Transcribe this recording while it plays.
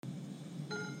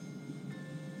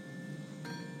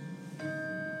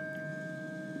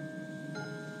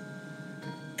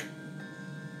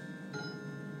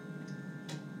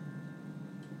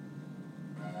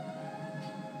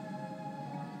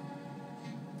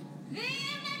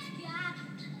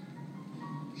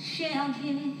shall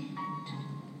get,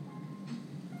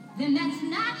 then that's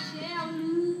not shall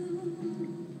lose.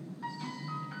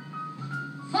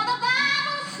 For the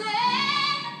Bible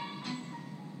said,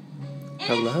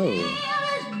 Hello.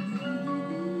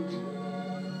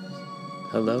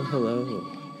 Hello.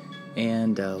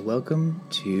 And welcome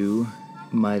to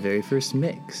my very first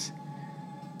mix.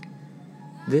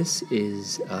 This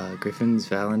is Griffin's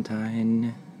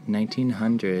Valentine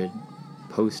 1900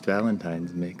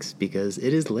 post-Valentine's mix because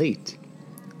it is late.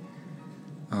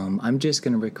 I'm just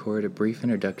going to record a brief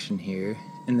introduction here.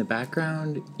 In the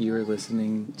background, you are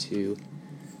listening to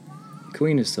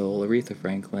Queen of Soul, Aretha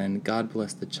Franklin, God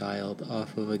Bless the Child,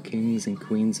 off of a Kings and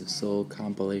Queens of Soul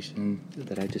compilation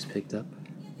that I just picked up.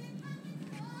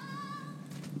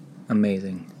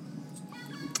 Amazing.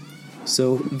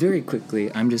 So, very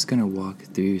quickly, I'm just going to walk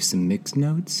through some mix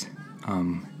notes,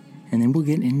 and then we'll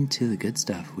get into the good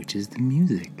stuff, which is the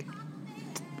music.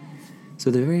 So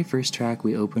the very first track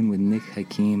we open with Nick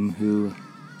Hakim, who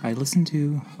I listened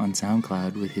to on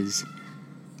SoundCloud with his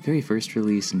very first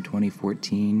release in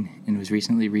 2014, and was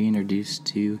recently reintroduced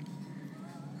to,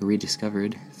 or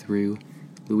rediscovered, through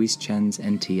Louise Chen's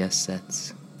NTS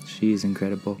sets. She is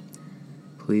incredible.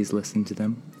 Please listen to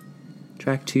them.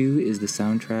 Track 2 is the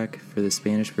soundtrack for the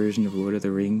Spanish version of Lord of the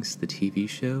Rings, the TV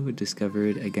show,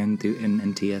 discovered again through an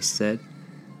NTS set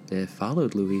that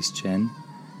followed Louise Chen.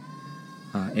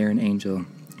 Aaron Angel,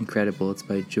 incredible. It's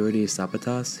by Jordi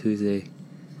Sabatés, who's a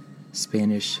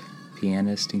Spanish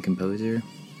pianist and composer,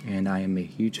 and I am a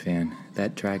huge fan.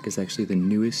 That track is actually the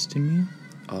newest to me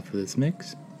off of this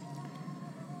mix.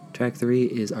 Track 3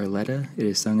 is Arleta. It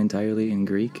is sung entirely in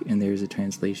Greek, and there's a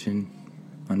translation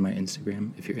on my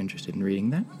Instagram if you're interested in reading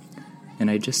that. And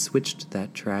I just switched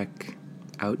that track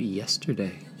out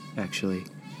yesterday, actually,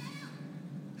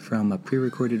 from a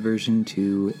pre-recorded version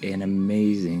to an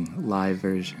amazing live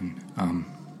version.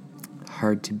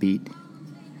 Hard to beat.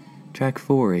 Track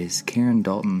 4 is Karen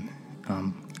Dalton.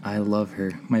 I love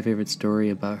her. My favorite story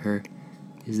about her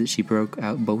is that she broke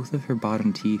out both of her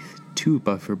bottom teeth,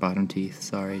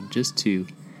 just two,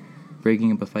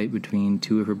 breaking up a fight between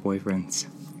two of her boyfriends.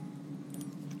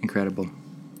 Incredible.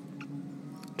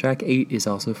 Track 8 is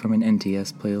also from an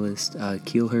NTS playlist,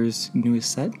 Keelher's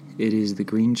newest set. It is The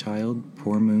Green Child,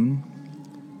 Poor Moon.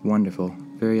 Wonderful.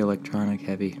 Very electronic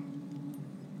heavy.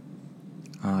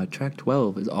 Track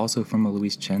 12 is also from a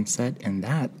Louise Chen set, and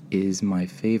that is my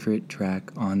favorite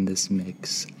track on this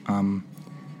mix.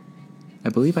 I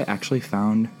believe I actually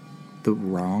found the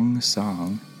wrong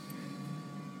song,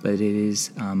 but it is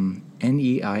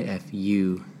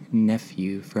Neifu,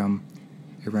 Nephew, from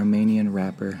a Romanian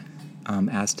rapper,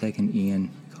 Azteca Ian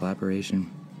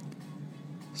collaboration.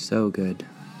 So good.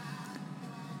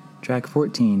 Track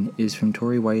 14 is from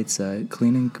Tori White's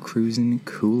Cleanin' Cruisin'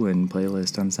 Coolin'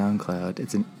 playlist on SoundCloud.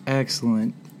 It's an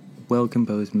excellent,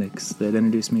 well-composed mix that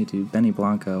introduced me to Benny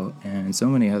Blanco and so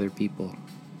many other people.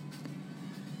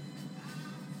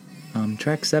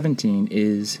 Track 17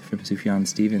 is from Sufjan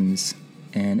Stevens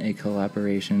and a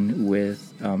collaboration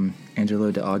with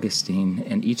Angelo de Augustine,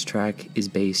 and each track is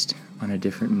based on a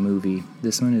different movie.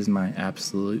 This one is my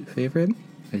absolute favorite.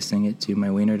 I sing it to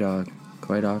my wiener dog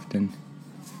quite often.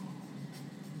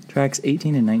 Tracks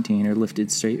 18 and 19 are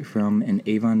lifted straight from an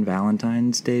Avon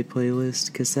Valentine's Day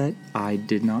playlist cassette. I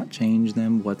did not change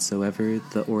them whatsoever.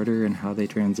 The order and how they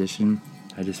transition,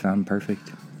 I just found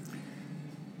perfect.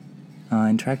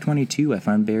 In track 22, I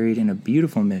found buried in a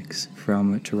beautiful mix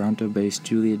from Toronto-based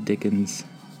Julia Dickens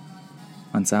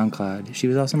on SoundCloud. She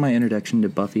was also my introduction to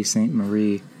Buffy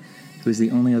Sainte-Marie, who is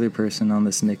the only other person on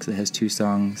this mix that has 2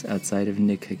 songs outside of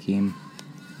Nick Hakim.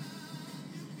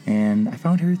 And I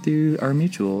found her through our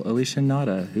mutual, Alicia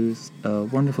Nada, who's a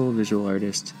wonderful visual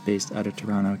artist based out of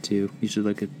Toronto, too. You should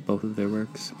look at both of their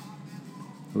works.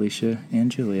 Alicia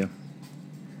and Julia.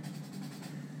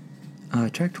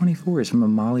 Track 24 is from a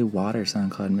Molly Water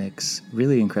SoundCloud mix.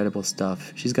 Really incredible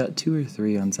stuff. She's got 2 or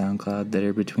 3 on SoundCloud that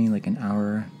are between like an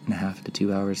hour and a half to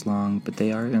 2 hours long, but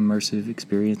they are immersive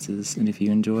experiences, and if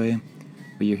you enjoy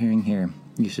what you're hearing here,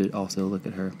 you should also look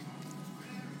at her.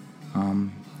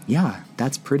 Yeah,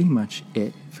 that's pretty much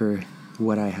it for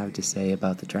what I have to say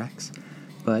about the tracks.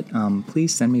 But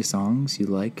please send me songs you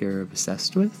like or are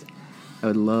obsessed with. I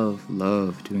would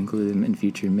love to include them in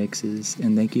future mixes,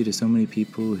 and thank you to so many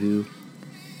people who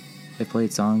have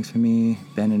played songs for me,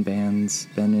 been in bands,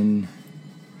 been in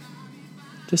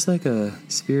just like a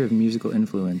sphere of musical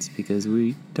influence, because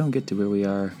we don't get to where we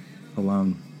are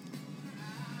alone.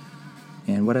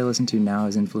 And what I listen to now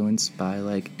is influenced by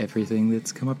like everything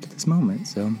that's come up to this moment,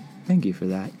 so thank you for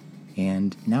that.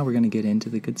 And now we're going to get into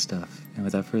the good stuff. And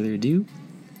without further ado,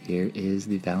 here is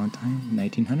the Valentine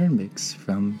 1900 mix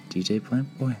from DJ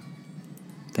Plant Boy.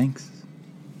 Thanks.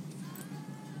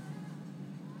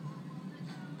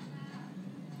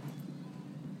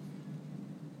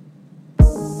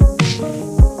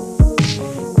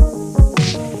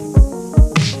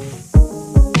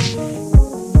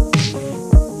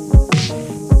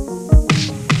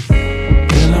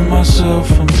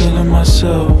 I'm feeling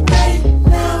myself right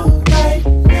now.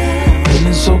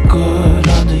 Feeling so good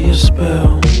under your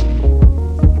spell.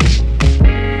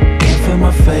 Can't feel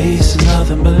my face, there's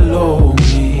nothing below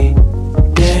me.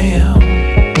 Damn,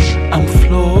 I'm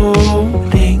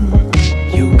floating.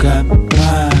 You got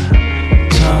my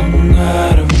tongue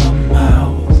out of my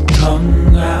mouth,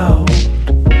 tongue out.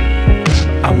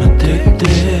 I'm addicted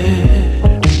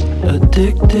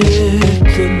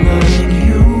to loving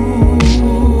you.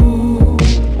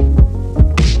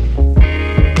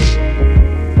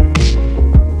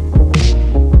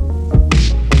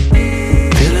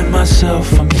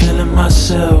 I'm feeling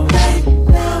myself right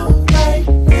now.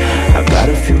 I got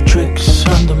a few tricks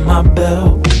under my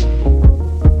belt.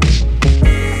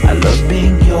 I love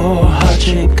being your hot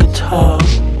chick guitar.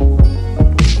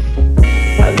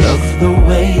 I love the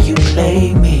way you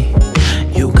play me.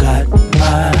 You got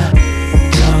my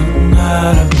tongue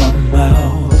out of my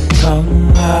mouth,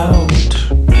 tongue out.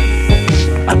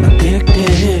 I'm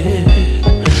addicted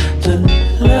to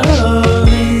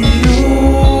loving you.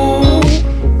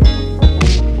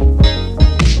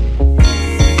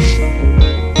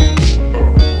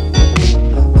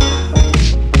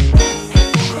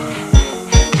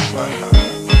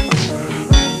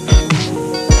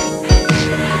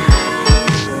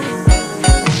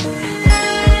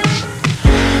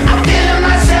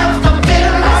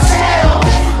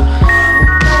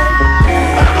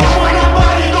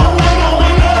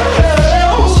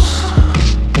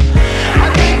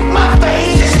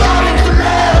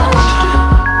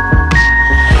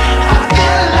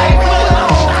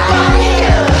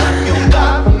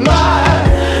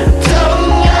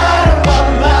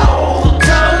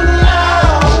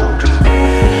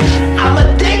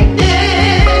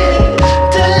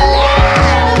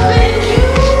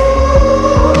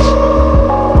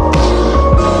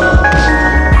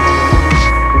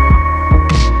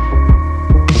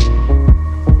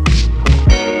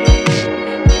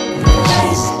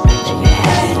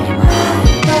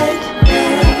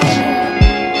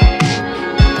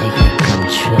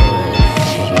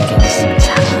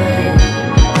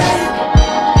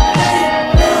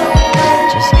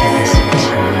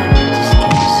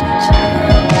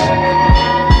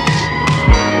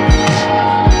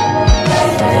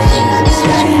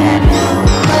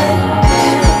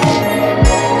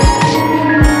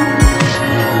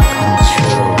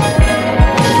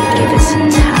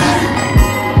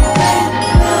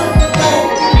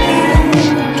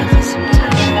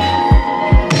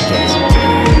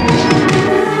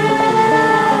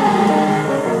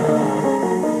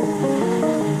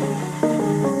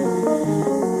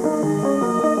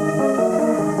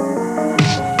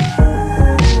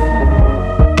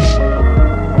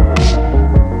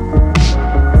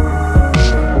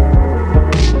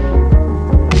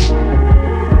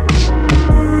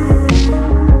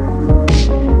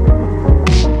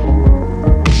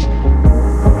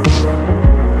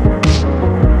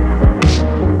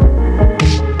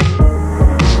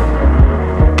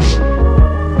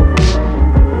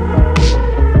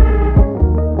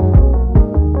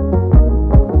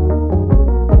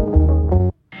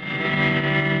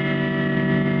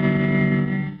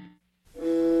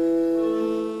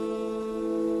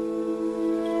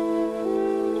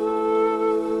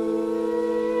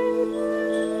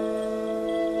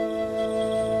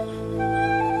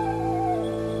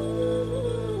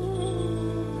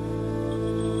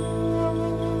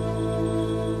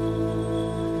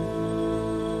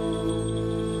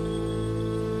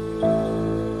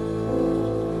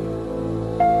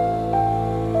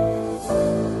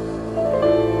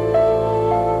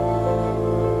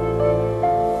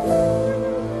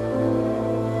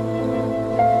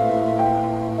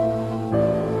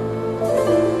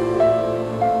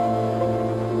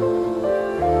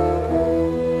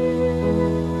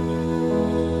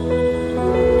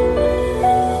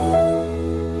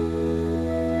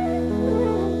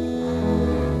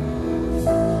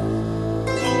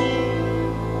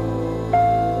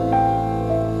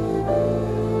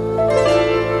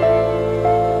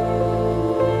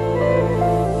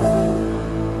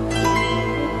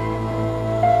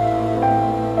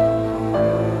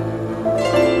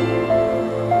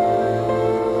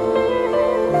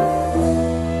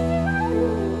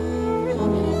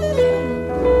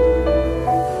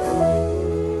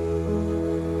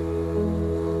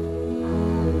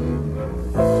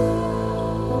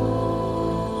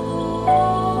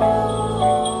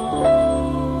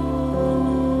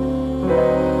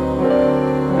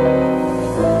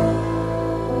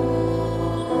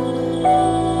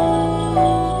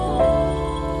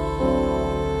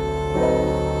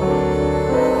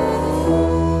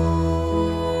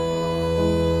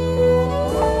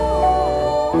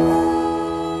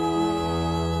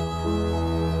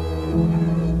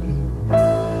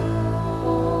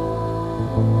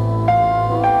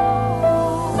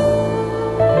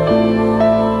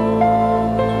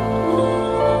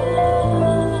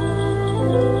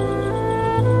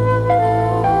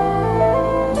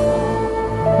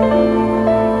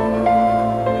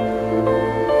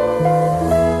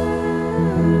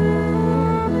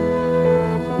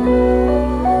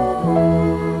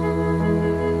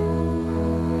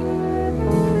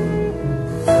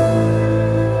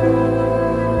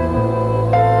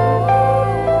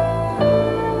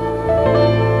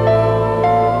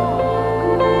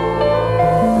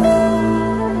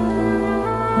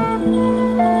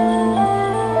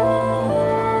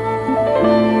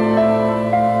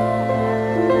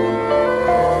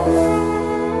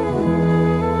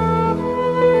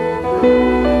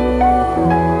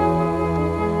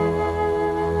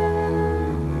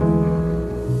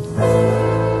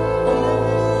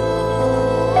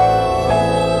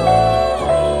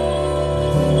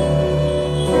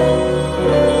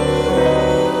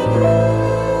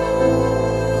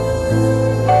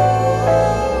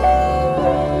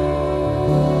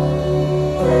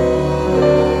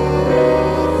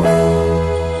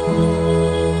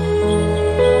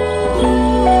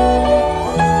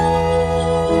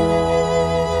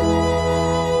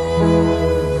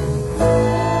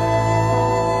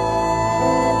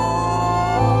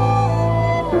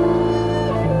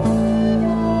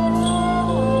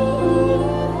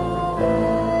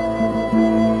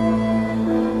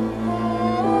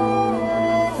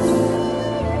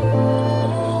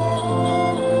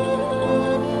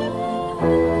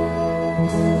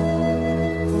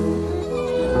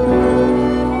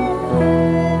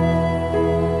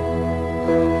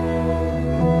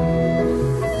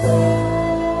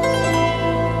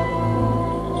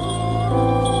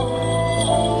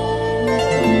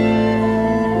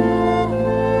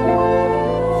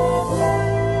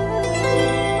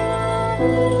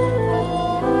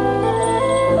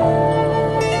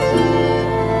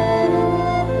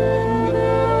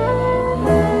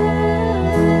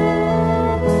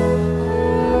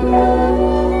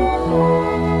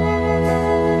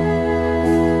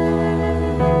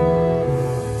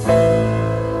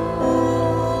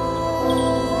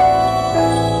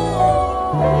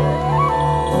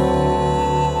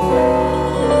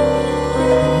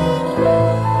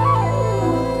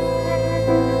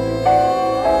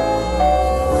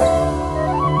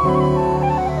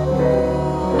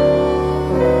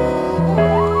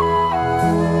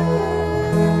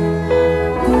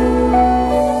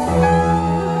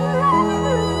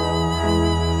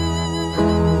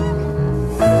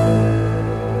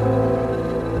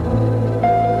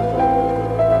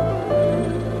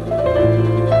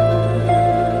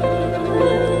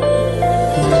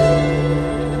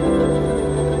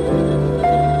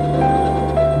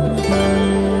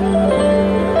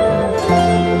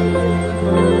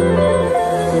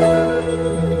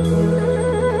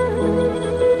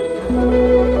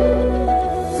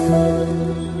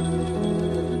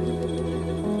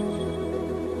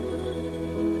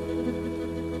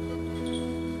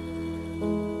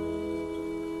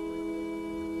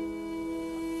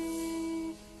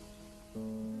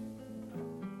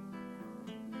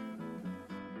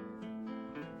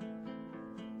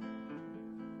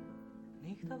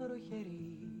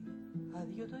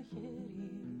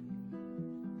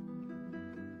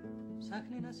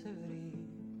 Ψάχνει να σε βρει,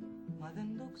 μα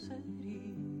δεν το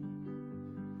ξέρει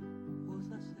που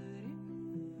θα σε βρει.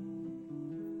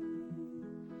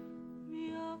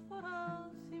 Μια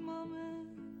φορά θυμάμαι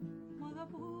μ'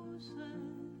 αγαπούσες,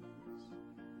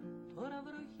 τώρα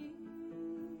βροχή.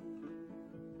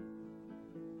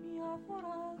 Μια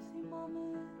φορά θυμάμαι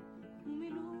μου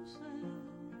μιλούσες,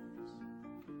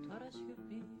 τώρα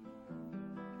σιωπή.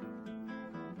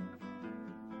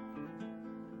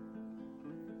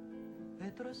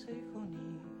 Πέτρωσε η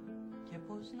φωνή και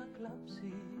πώς να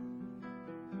κλάψει.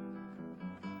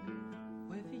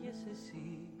 Που έφυγες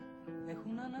εσύ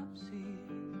έχουν ανάψει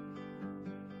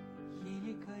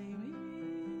χίλιοι καημοί.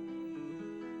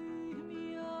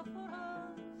 Μια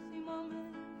φορά θυμάμαι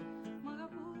μ'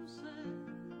 αγαπούσες,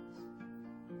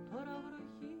 τώρα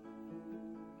βροχή.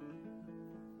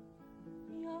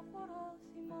 Μια φορά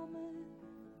θυμάμαι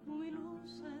μου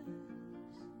μιλούσες,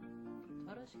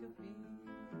 τώρα σιωπή.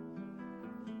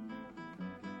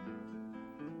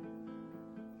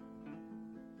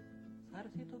 Θα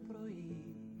έρθει το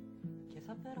πρωί και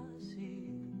θα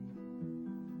περάσει,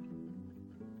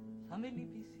 θα με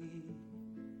λυπηθεί,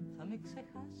 θα με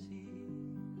ξεχάσει,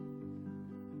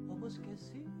 όπως κι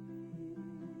εσύ.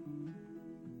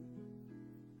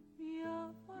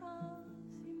 Μια φορά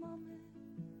θυμάμαι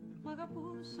μ'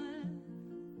 αγαπούσες,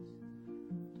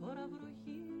 τώρα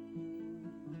βροχή.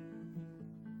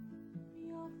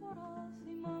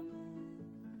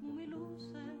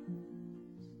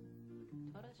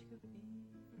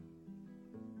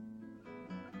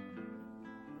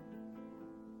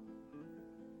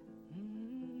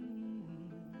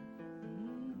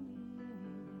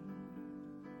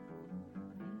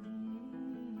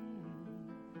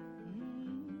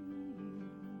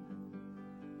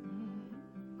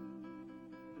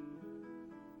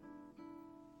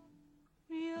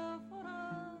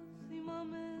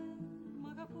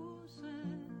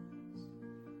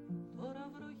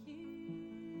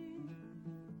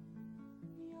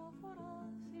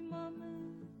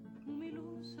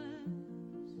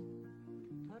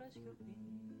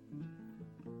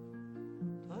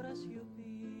 you be.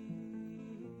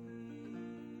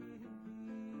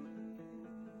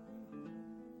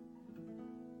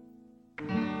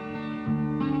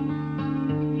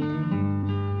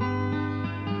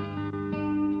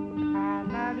 I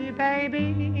love you, baby.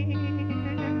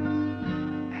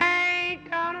 Ain't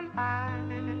gonna lie.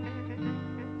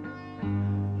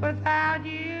 Without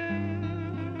you,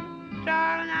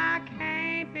 darling, I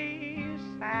can't be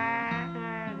satisfied.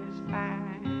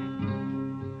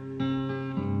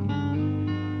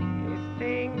 If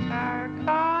things are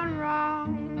gone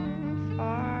wrong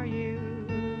for you,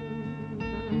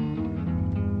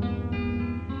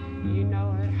 you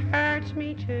know it hurts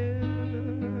me too.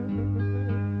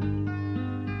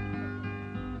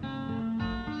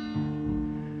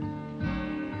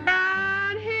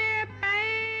 Run here,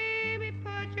 baby,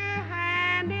 put your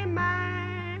hand in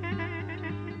mine.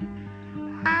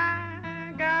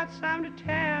 I got something to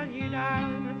tell you,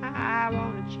 darling. I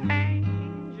want to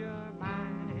change your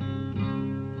mind.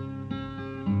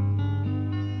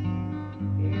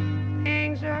 If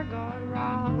things are going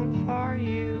wrong for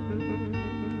you,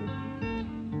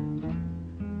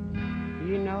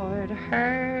 you know it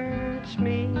hurts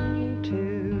me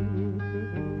too.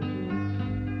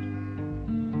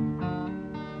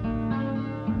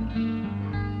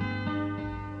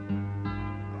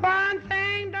 One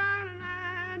thing, darling,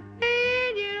 I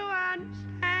need you to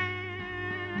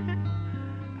understand.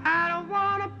 I don't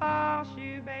want to boss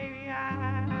you, baby.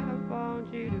 I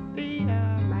want you to be a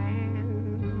man.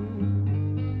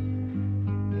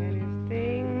 And if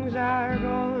things are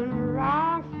going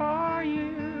wrong for you,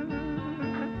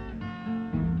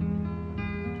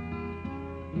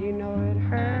 you know it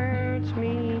hurts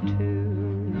me too.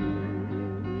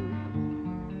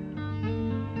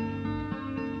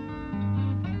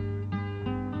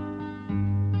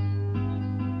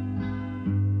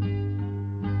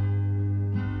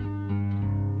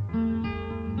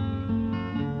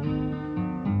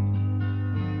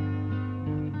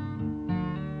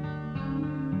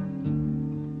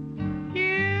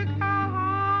 You go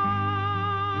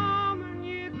home and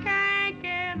you can't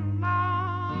get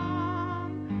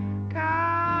along.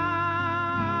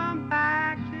 Come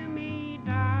back to me,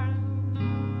 darling,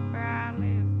 where I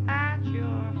live at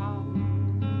your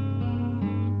home.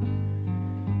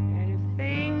 And if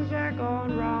things are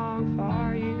going wrong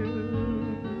for you,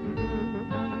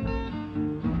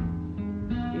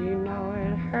 you know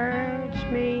it hurts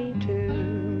me too.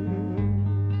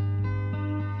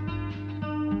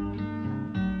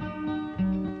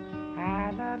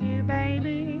 I love you, baby.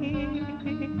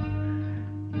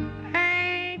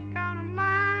 Ain't gonna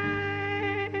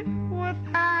lie.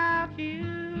 Without you,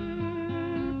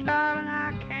 darling,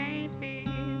 I can't be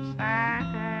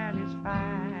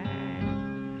satisfied.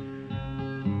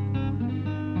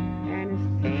 And if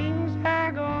things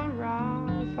are going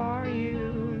wrong for you,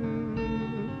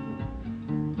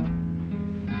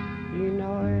 you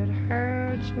know it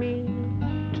hurts me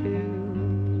too.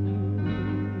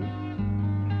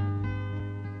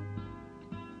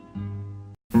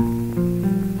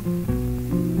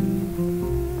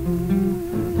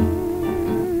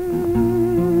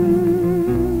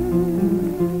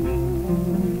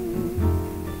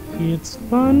 It's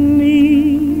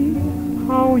funny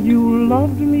how you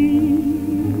loved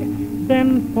me,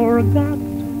 then forgot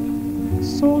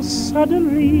so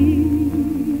suddenly.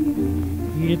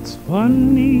 It's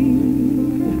funny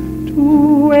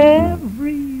to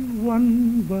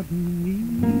everyone but me.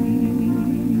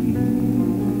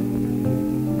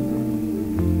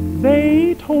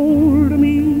 They told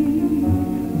me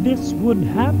this would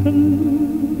happen,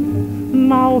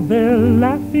 now they're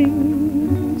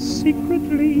laughing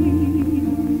secretly.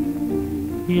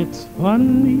 It's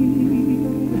funny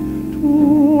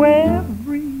to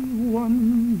everyone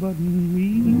but me.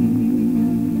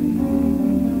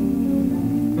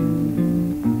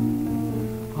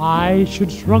 I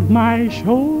should shrug my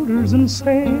shoulders and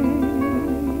say,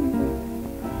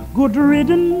 good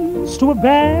riddance to a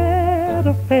bad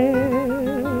affair.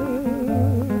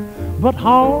 But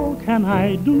how can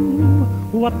I do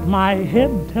what my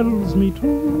head tells me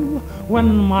to,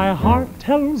 when my heart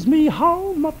tells me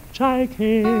how much I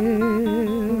care?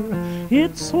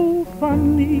 It's so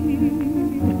funny,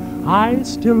 I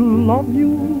still love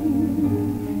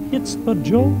you. It's the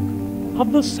joke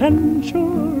of the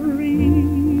century.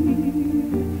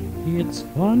 It's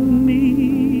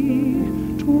funny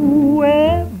to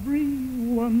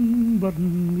everyone but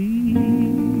me.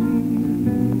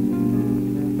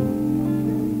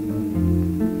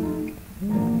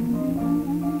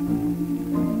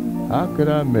 How could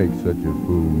I make such a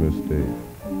fool mistake?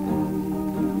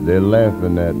 They're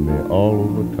laughing at me all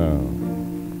over town.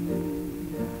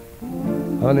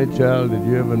 Honey child, did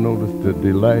you ever notice the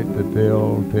delight that they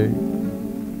all take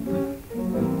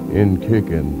in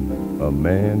kicking a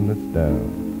man that's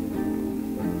down?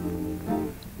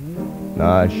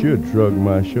 Now I should shrug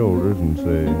my shoulders and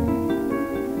say,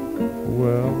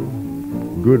 well,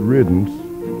 good riddance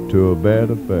to a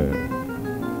bad affair.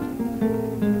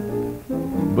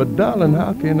 But darling,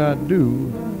 how can I do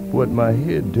what my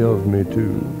head tells me to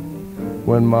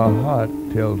when my heart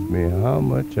tells me how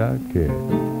much I care?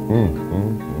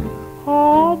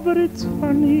 Oh, but it's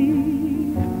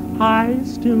funny, I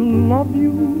still love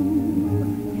you.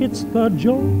 It's the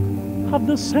joke of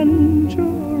the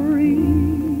century.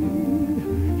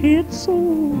 It's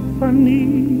so funny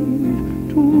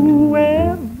to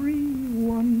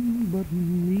everyone but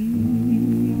me.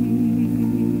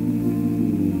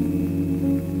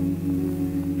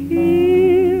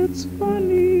 It's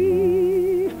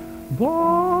funny,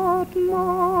 but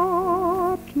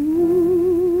not to me.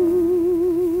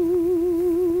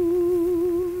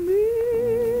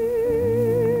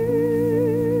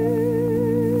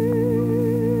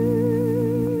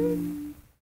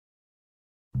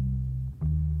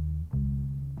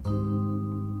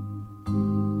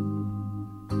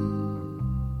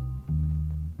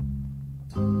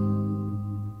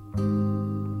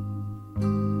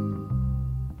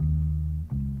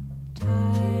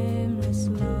 Timeless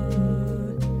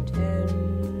love,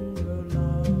 tender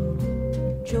love,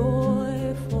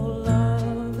 joyful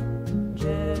love,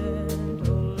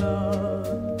 gentle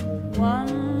love,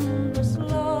 wondrous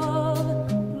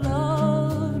love,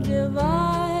 love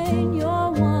divine.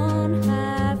 You're one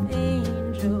half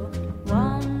angel,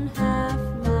 one half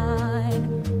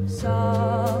mine.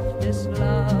 Softest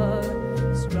love,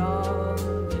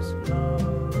 strongest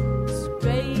love,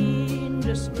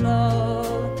 strangest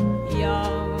love,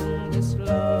 youngest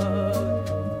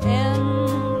love,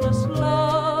 endless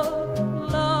love,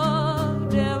 love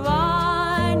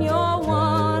divine. You're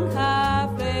one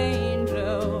half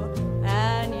angel,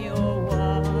 and you're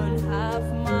one half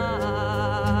mine.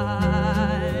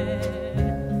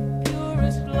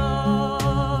 Purest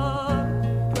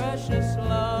love, precious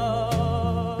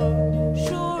love,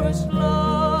 surest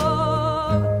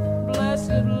love,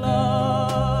 blessed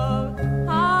love.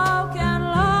 How can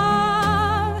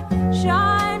love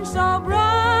shine so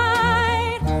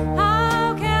bright?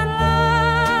 How can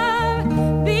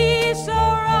love be so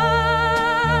right?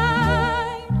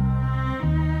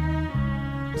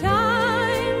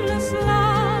 Timeless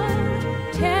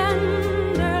love,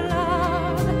 tender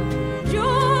love,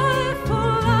 joyful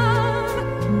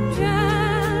love,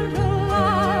 gentle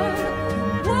love,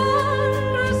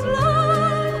 wondrous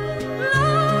love,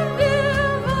 love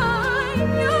divine.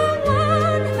 You're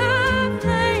one half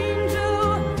angel,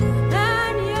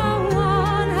 and you're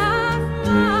one half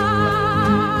mine.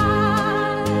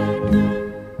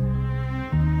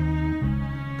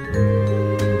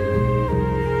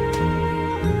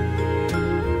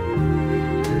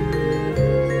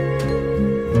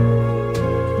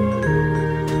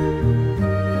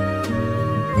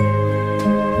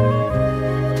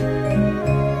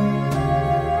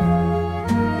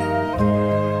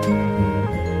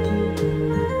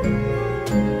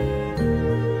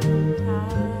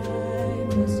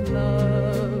 Timeless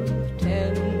love,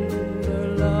 tender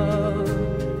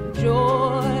love,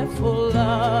 joyful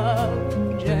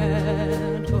love,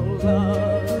 gentle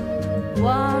love,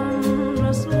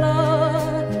 wondrous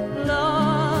love,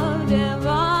 love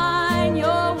divine.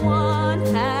 You're one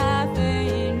half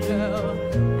angel,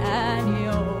 and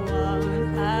you're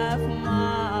one half mine.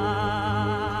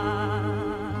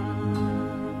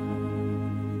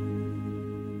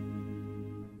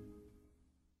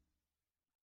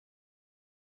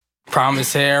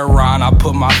 Promise hair on, I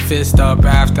put my fist up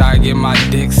after I get my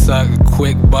dick sucked. A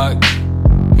quick buck,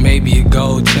 maybe a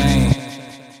gold chain.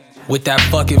 With that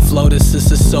fucking flow, the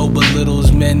sister so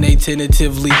belittles men. They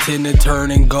tentatively tend to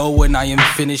turn and go when I am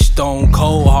finished stone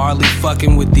cold. Hardly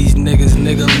fucking with these niggas,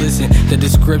 nigga, listen. The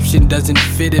description doesn't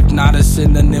fit. If not a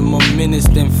synonym of menace,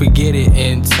 then forget it.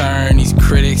 In turn, these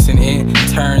critics and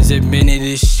interns admitted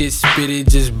this shit spitted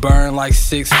just burn like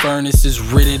 6 furnaces.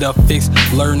 Ridded up, fixed,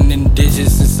 learning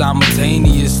digits and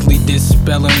simultaneously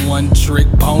dispelling one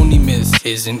trick pony miss.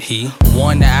 Isn't he?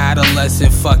 One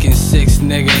adolescent fucking 6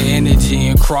 nigga energy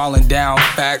and crawling down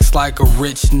facts like a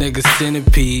rich nigga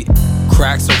centipede.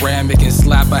 Crack ceramic and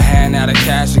slap a hand out of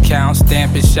cash account.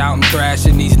 Stamping, shouting,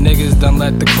 thrashing. These niggas done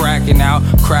let the cracking out.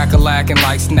 Crack-a-lacking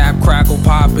like snap, crackle,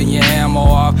 popping your ammo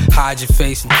off. Hide your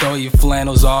face and throw your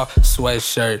flannels off.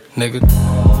 Sweatshirt, nigga.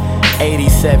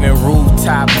 87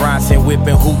 rooftop, Bronson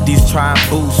whipping hoopties, trying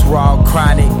boost, raw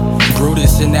chronic.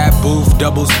 Brutus in that booth,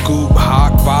 double scoop,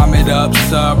 hawk, vomit up,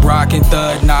 sub, rockin'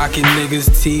 thud, knocking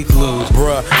niggas' teeth loose.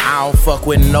 Bruh, I don't fuck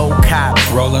with no cops.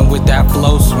 Rolling with that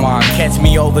flow swan. Catch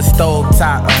me over stove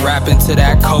top. Rapping to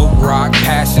that coke rock,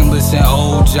 passionless and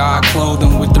old jaw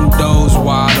clothing with them doors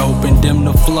wide open, dim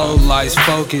the flow lights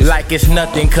focus. Like it's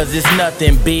nothing, cause it's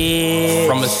nothing, bitch.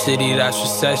 From a city that's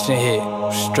recession hit,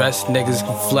 stressed niggas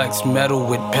can flex metal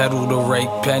with pedal to rake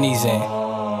pennies in.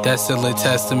 Desolate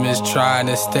testaments trying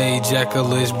to stay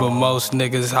Jekyll-ish, but most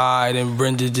niggas hide and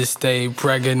Brenda just stay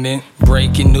pregnant.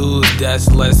 Breaking news, that's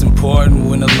less important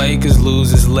when the Lakers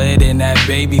lose. It's lead in that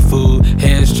baby food,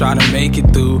 heads trying to make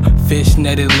it through. Fish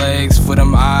netted legs for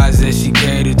them eyes that she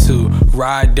catered to.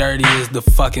 Ride dirty is the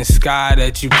fucking sky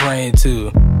that you praying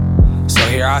to. So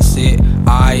here I sit,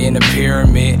 eye in a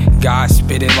pyramid. God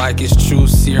spit it like it's true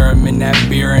serum in that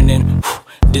beer and then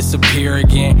disappear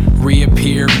again,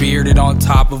 reappear bearded on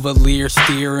top of a leer,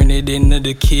 steering it into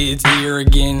the kid's ear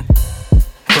again.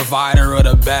 Provider of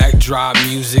the backdrop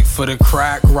music for the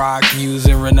crack rock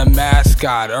user and the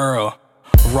mascot Earl.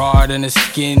 Raw than a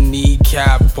skin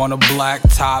kneecap on a black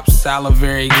top,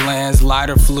 salivary glands,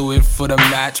 lighter fluid for the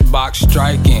matchbox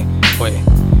striking.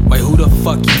 Wait, who the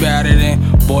fuck you better than?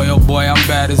 Boy, oh boy, I'm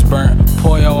bad as burnt.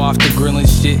 Poyo off the grillin'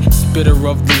 shit, spitter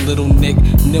of the little Nick.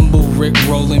 Nimble Rick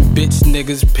rollin' bitch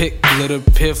niggas, pick glitter,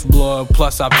 piff blower,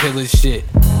 plus I pillage shit.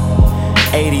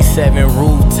 87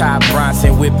 rooftop,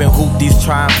 Bronson whipping hoopties,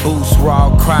 trying boost,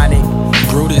 raw chronic.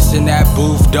 Brutus in that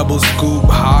booth, double scoop,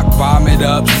 hawk, vomit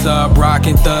up, sub,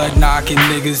 rockin' thud, knocking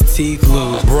niggas' teeth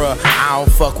loose. Bruh, I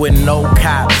don't fuck with no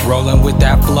cops. Rolling with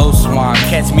that flow swan.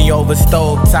 Catch me over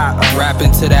stove top.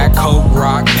 Rapping to that coke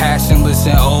rock, passionless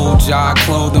and old jaw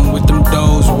clothing with them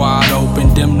doors wide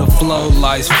open, dim the flow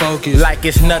lights focus. Like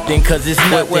it's nothing, cause it's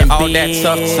nothing, with all bitch.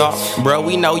 that tough talk, bro,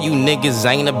 we know you niggas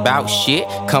ain't about shit.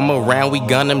 Come around, we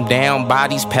gun them down,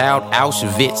 bodies piled,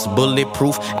 Auschwitz,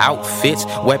 bulletproof outfits,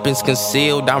 weapons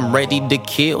concealed, I'm ready to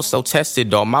kill, so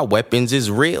tested, all my weapons is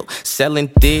real.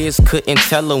 Selling this, couldn't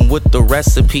tell them what the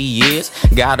recipe is.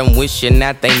 Got them wishing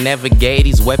that they never gave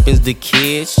these weapons to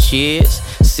kids. Cheers,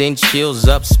 send chills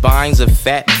up spines of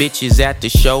fat bitches at the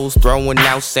shows, throwing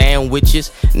out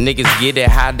sandwiches. Niggas get it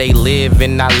how they live,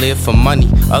 and I live for money.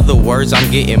 Other words, I'm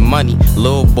getting money.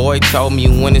 Little boy told me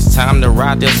when it's time to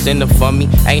ride, they'll send it for me.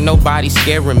 Ain't nobody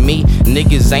scaring me.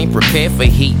 Niggas ain't prepared for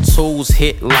heat. Tools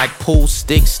hit like pool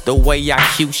sticks, the way I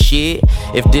cue shit.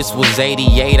 If this was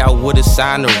 88, I would've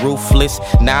signed a ruthless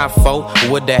 9-4.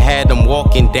 Would've had them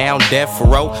walking down death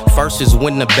row. First is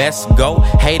when the best go.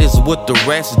 Haters what the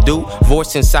rest do.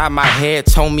 Voice inside my head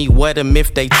told me wet them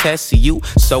if they test you.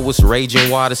 So it's raging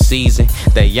water season.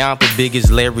 That yampa big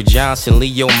as Larry Johnson.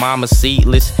 Leave your mama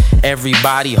seedless.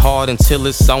 Everybody hard until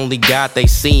it's only God they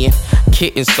seeing.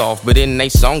 Kitten soft, but in they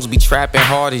songs be trapping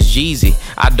hard as Jeezy.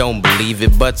 I don't believe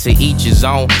it, but to each his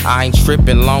own. I ain't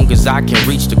tripping long as I can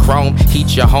reach the chrome.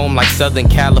 Heat your home like Southern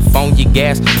California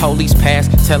gas. Police pass,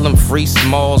 tell them free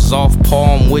smalls off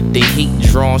palm with the heat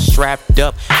drawn. Strapped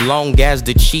up, long as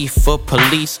the chief of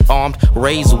police armed.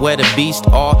 Raised where the beast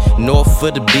are, north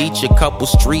of the beach. A couple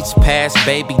streets past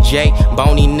Baby J.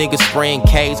 Bony niggas spraying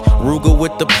K's. Ruger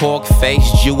with the pork face,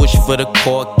 Jewish for the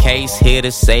court case. Here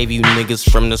to save you niggas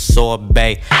from the sorbet.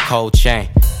 Cold chain.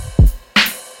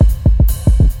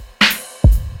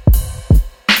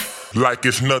 Like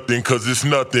it's nothing, cause it's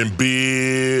nothing,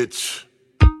 bitch.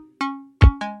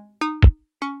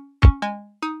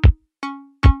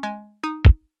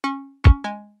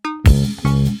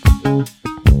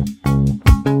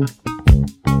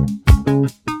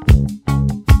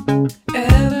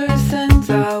 Ever since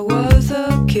I was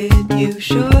a kid, you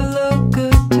sure look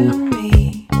good to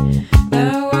me.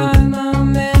 Now I'm a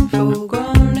man full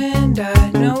grown and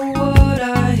I know what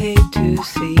I hate to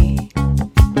see.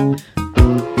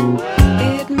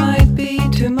 It might be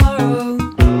tomorrow,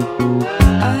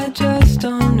 I just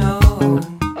don't know.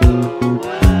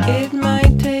 It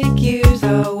might take years,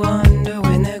 I wonder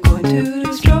when they're going to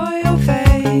destroy your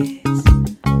face.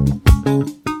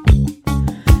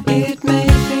 It may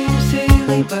seem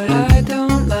silly, but I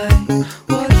don't like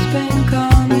what's been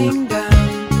coming down.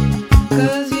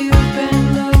 Cause you've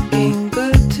been looking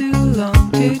good too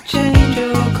long to change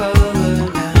your color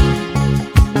now.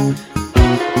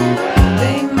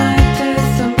 They might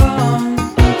test some bomb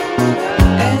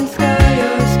and scar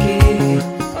your skin.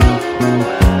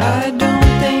 I don't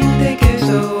think they care,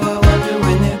 so I wonder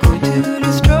when they're going to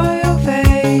destroy your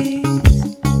face.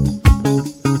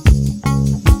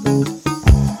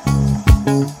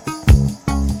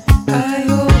 I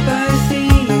hope I see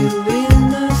you in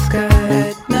the sky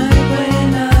at night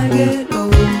when I get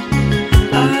old.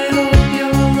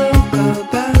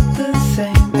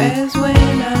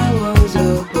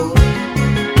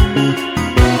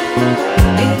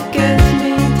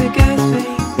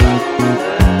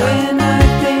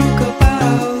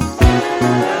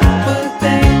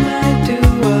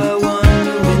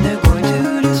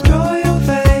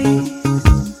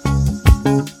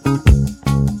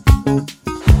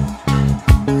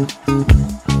 You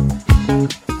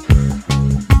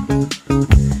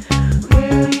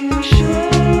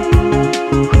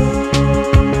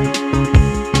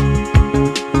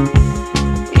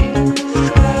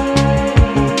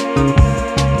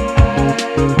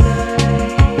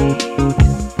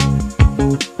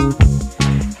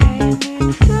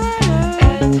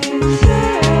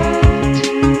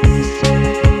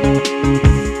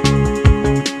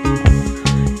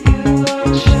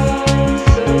won't shine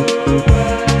so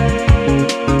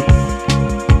bright.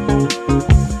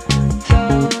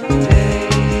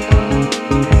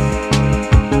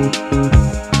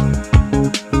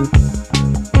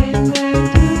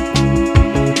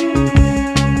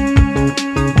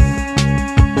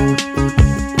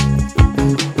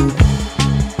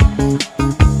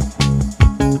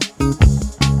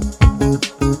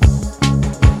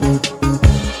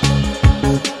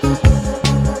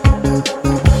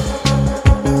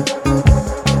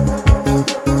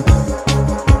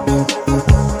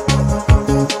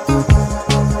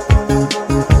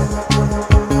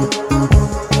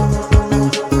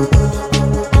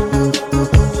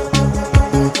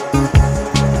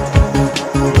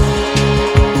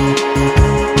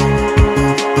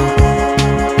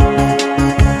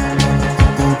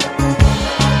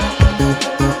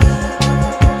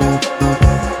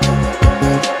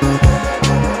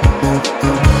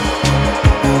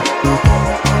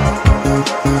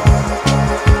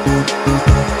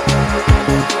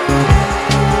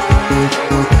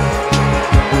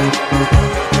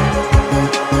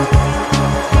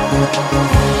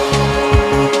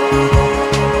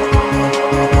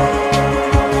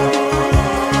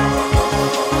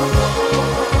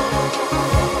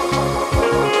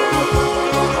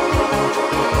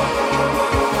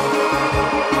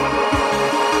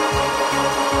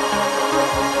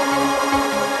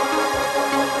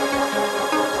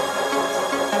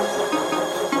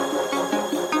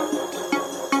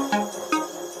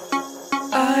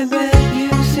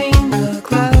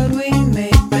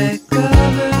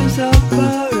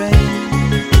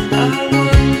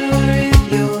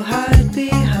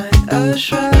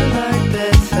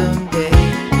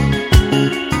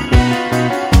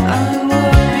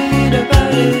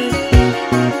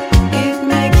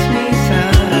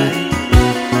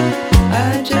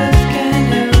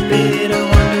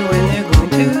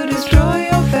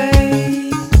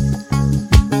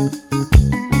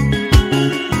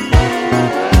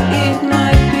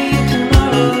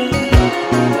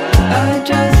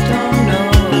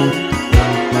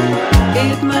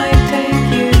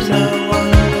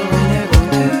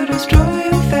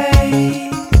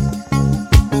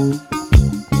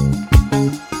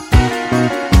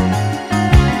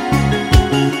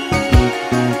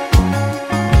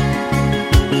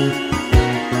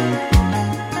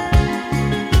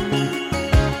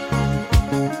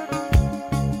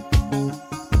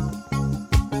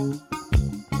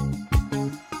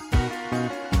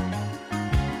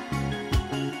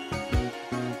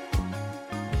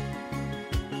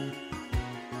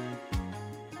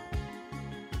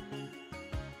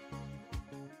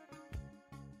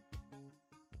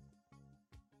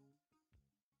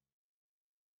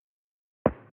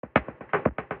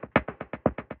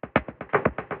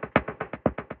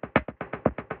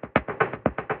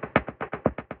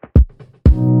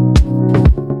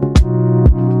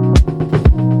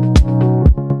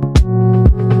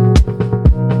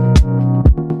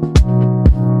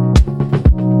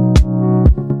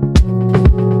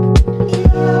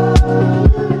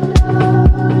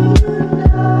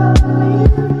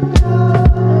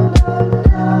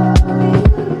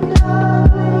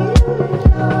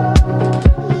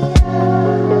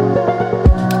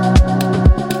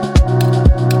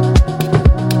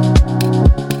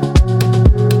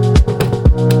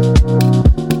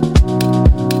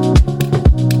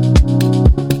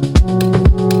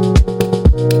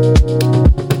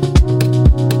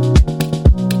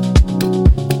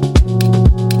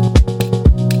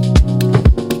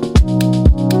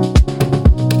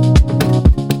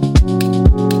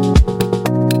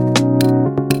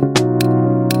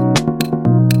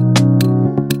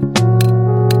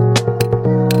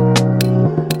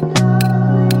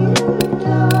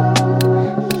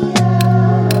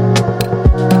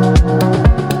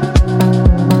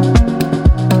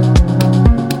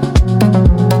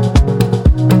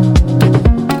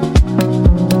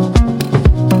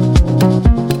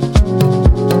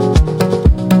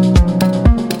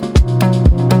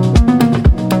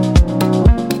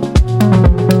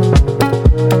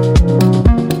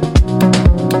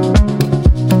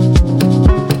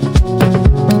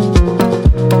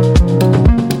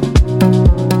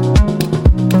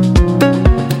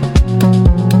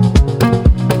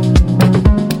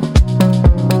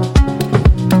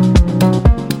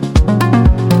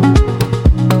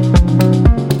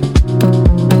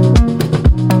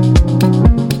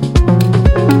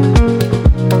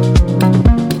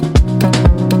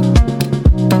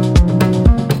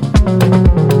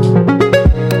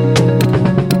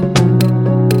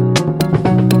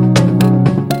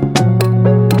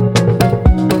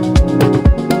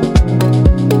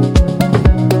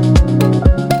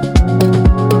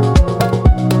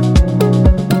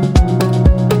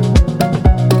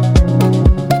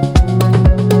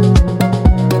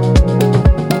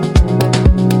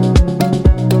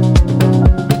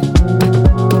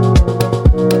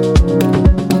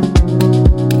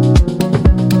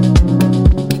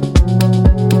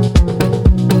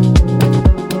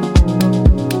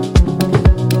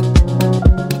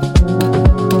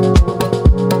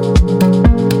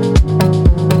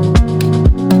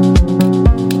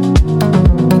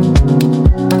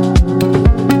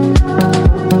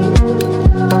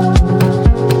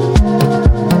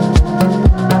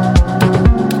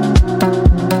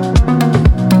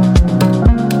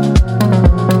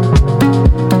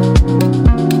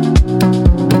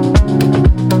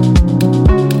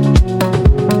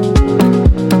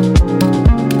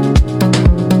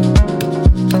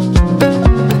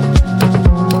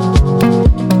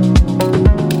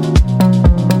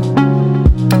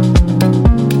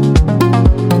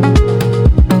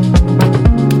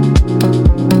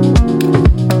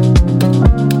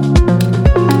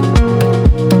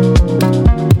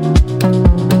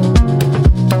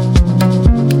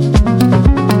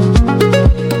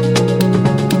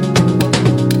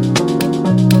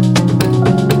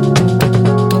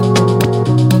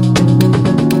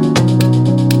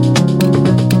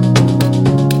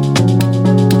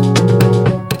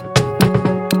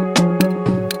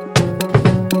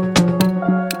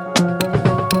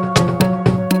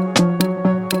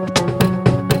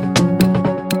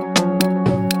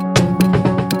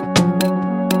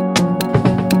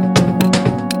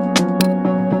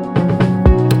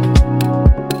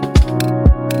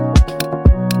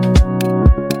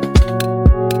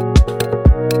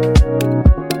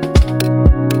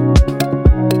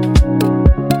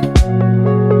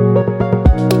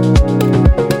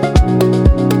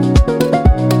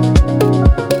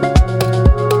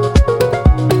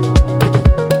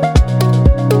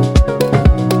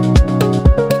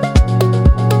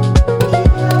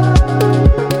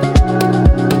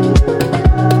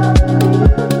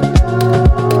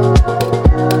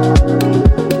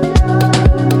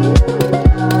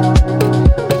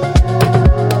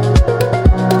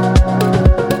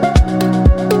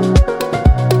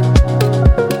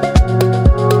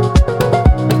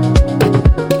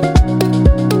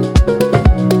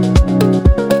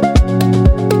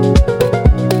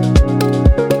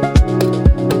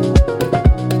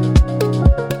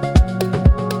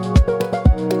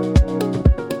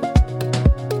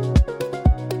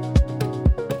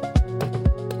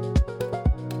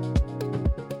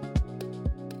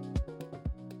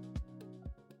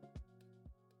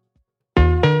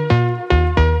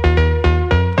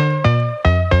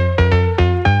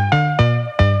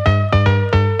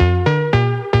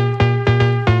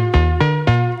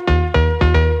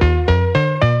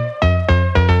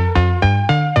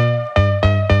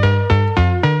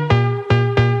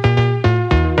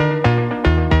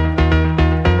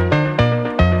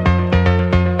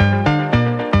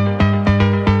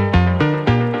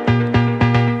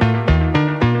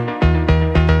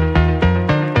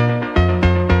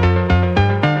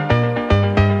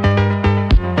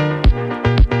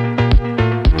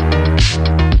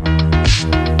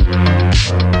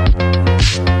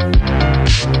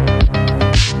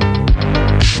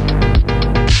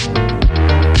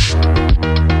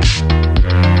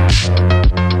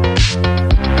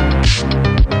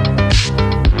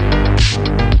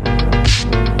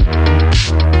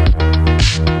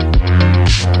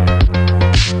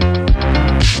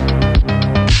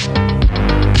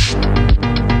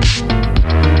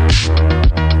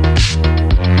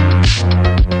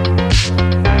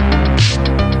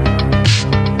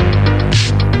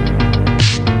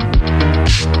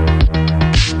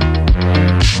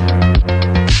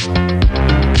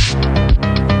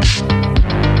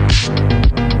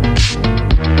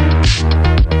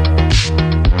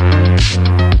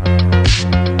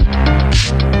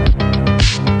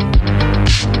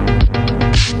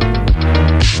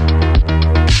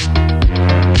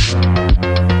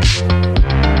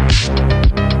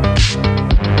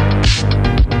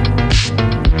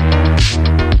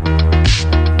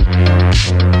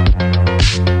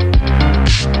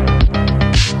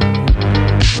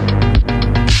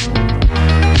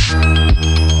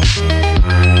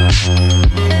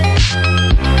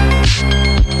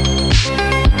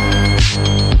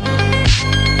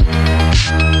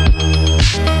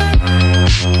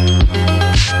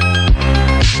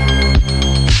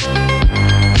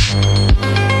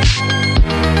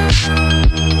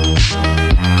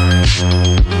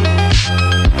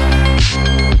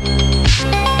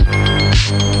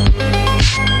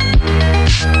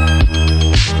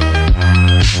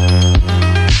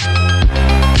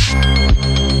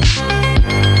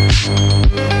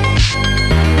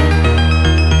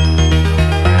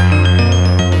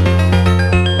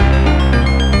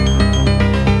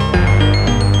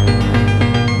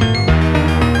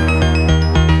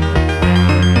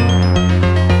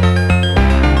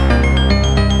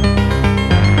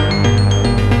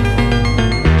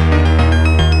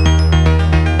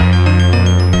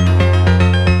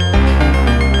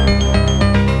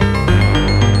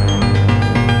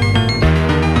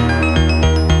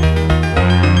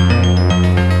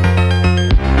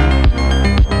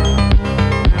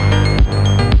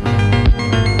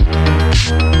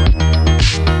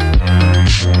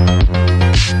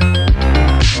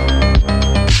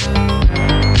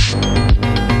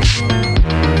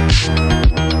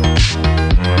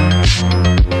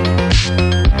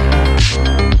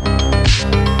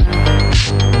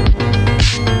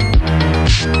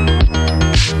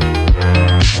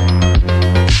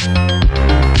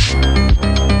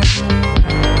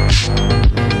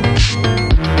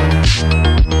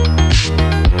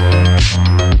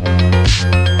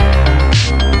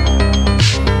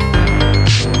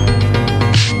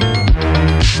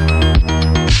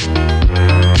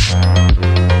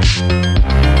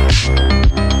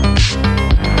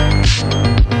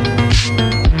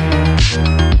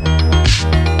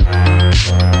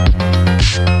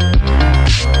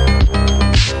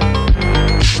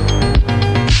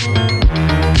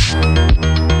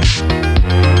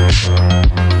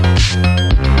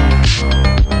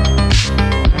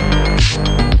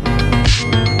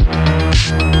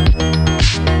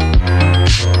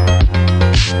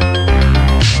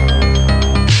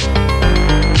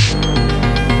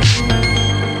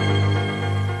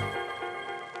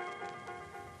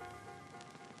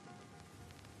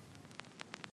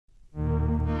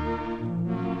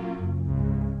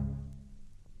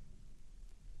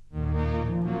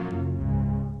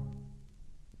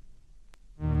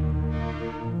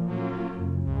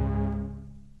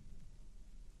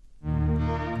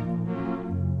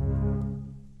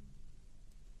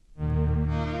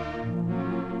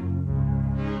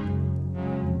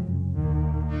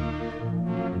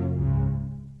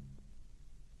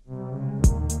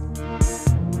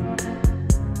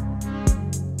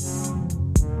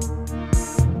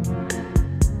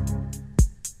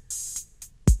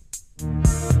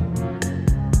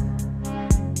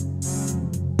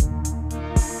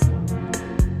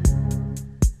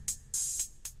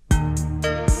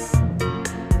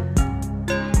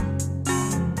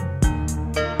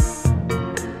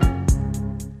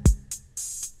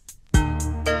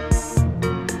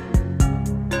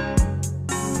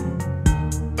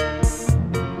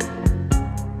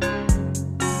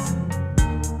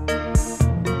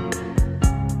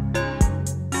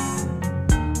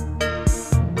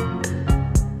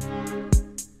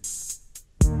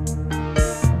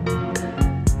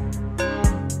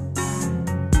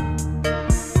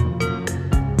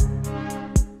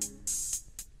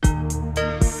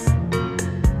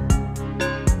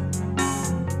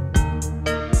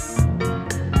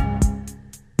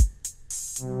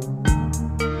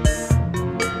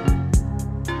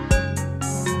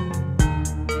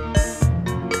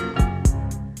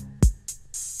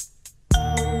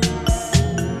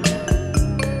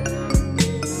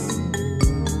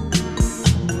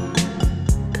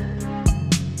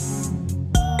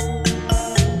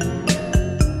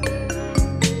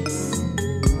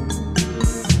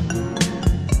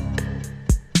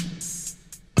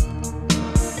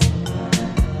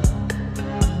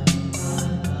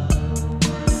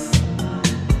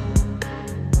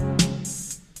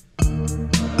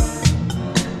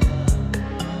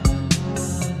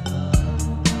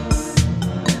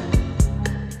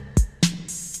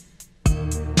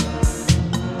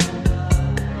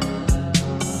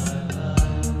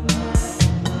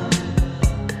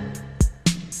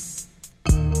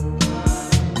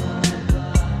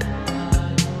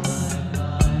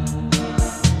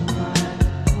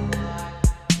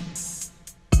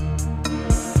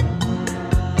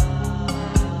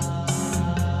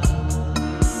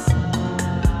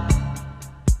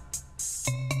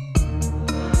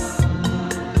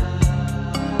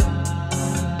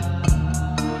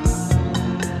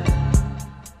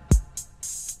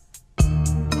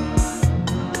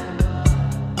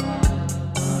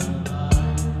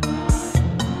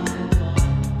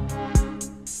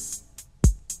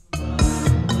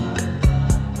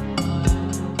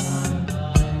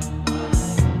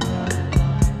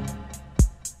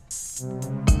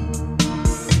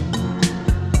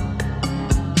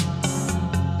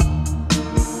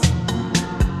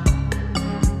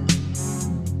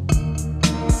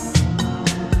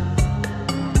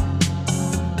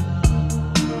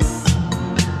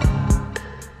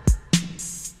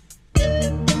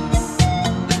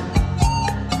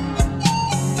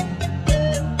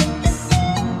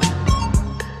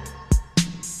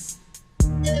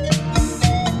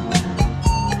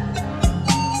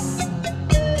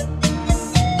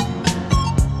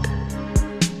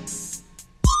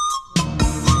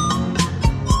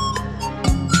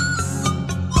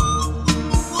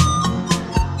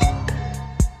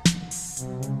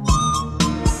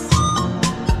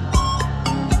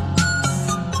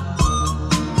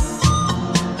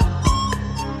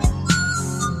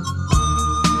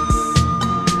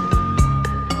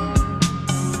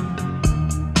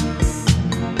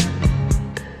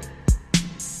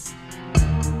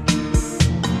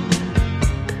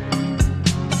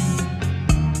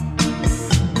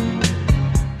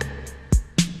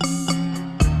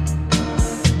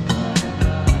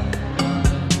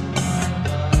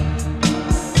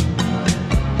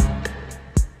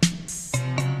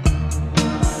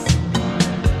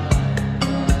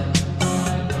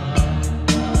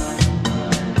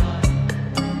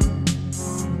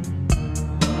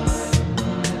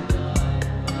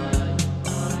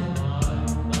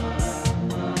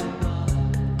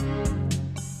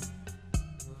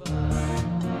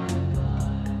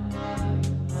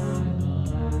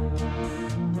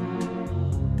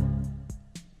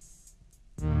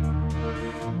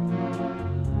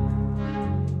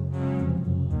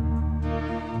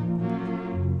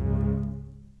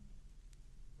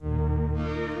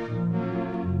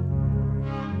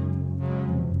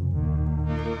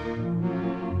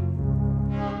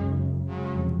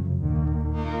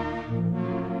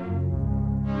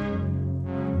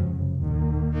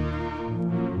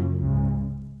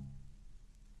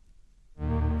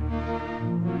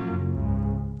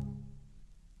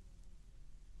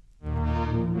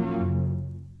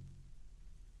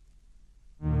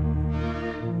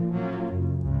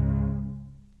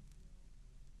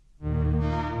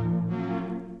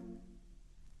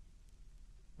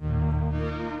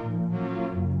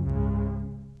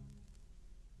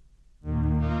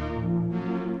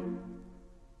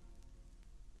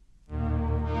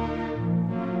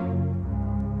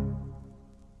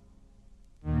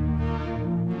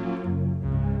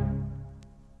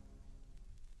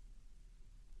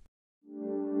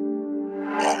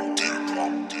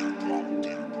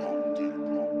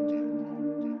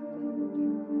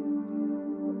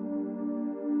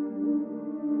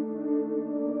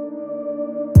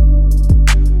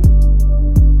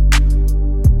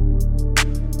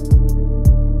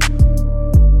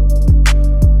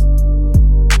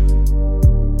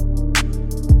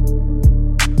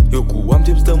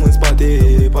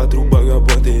 patru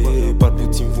vagabonde, par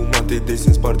puțin fumate,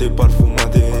 desen sparte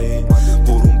parfumate.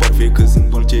 Porumb parfait că sunt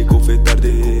dulce cu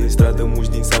fetarde, stradă muși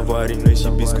din savarină și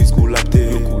biscuiți cu lapte.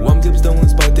 Eu cu am stau în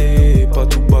spate,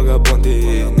 patru vagabonde,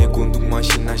 ne conduc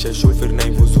mașina și șofer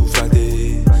n-ai văzut frate.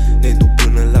 Ne duc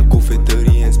până la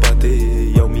cofetărie în spate,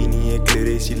 iau mini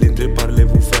eclere și le întreb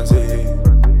parlez-vous français.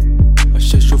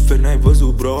 Așa șofer n-ai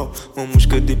văzut bro, mă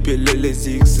mușcă de pielele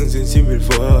zic, sunt sensibil,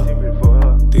 fă.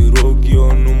 Te rog,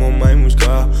 eu nu mă mai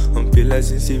mușca. Am pielea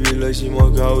sensibilă și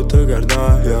mă caută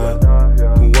garda, yeah.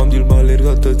 Cu am gilba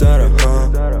alergat toată țara,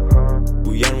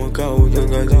 cu iar mă caută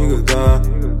ca gică ta.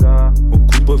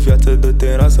 Ocupă viața de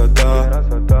terasa ta.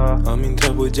 Am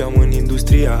intrat pe geam în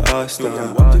industria asta.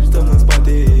 Cu am stăm în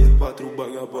spate, 4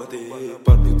 bagabate,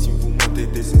 par puțin fumate,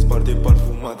 desen sparte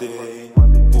parfumate.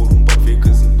 Porumb parfait că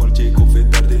sunt dulce cu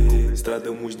fetarde. Stradă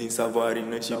muși din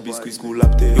savarină și biscuiți cu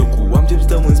lapte. Eu cu am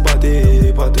stăm în spate,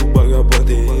 4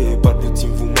 bagabate, par puțin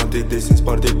fumate, desen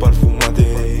sparte parfumate.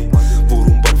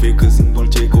 Porumb parfait că sunt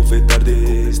dulce cu fetarde.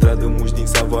 Stradă muși din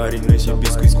savarină și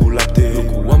biscuiți cu lapte. Eu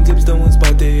cu am stăm în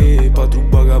spate, 4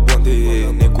 bagabonde.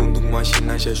 Ne conduc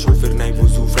mașina și șofer n-ai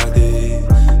văzut, frate.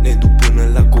 Ne duc până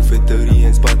la cofetărie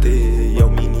în spate.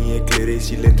 Iau mini eclere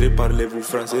și le întreb parlez-vous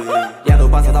francez. Ia dă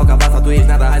pasa, dau ca basa, tu ești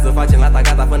nada. Hai să facem lata,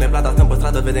 gata, fă-ne plata. Stăm pe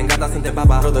stradă, vedem gata, suntem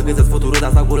papa. Rodă cât să-ți fut ruda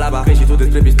sau cu laba. Când și tu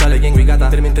despre pistoale, gang-ui gata.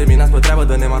 Terminați pe treabă,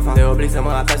 dă-ne marfa. Te oblig să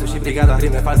mă ataci și brigada.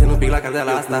 Rime false, nu pic la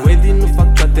cardela asta. Eu cu Eddie nu fac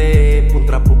cioate, pun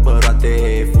trapul pe roate.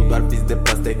 Fut doar pis de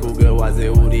proaste cu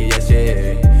găoaze uriașe.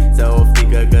 Să o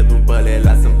frică că după le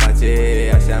las în pace.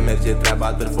 Așa merge treaba,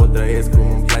 târfo trăiesc cum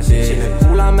îmi place. Și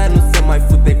pula mea nu se mai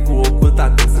fute cu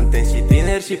oculta. Când suntem și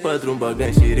tineri și pe drum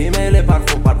băgăm și rimele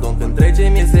parfum, pardon. Când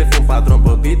trecem iese fum, patron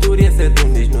pe beat-uri iese drum.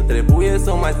 Nici nu trebuie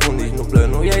să o mai spun, nici nu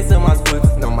plănuiai să mă ascult.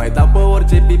 Nu mai dau pe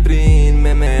orice pi prin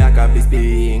memea ca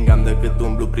bisping. Am decât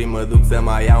umblu prin, mă duc să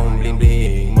mai iau un bling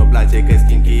bling. Mă place că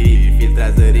skinky,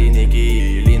 filtrează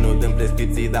rinichi. Linul din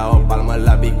prescripții, dau o palmă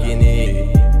la bikini.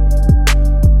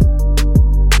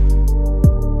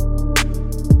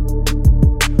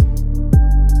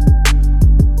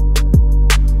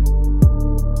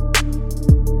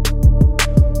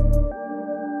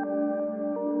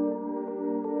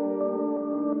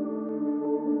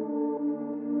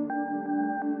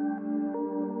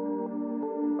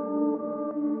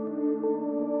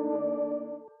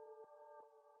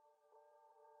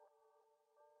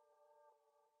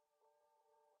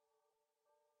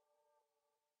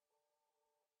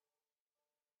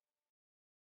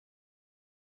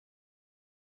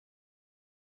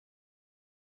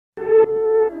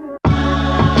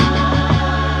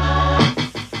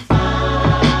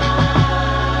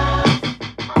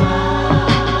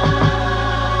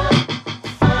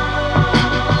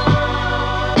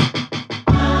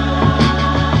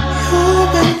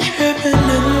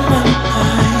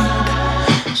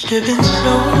 Living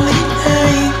slowly,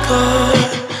 thank God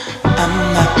I'm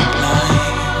not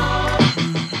blind.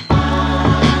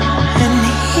 And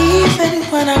even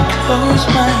when I close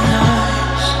my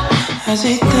eyes, I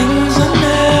see things I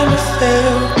never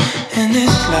felt in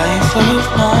this life of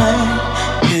mine.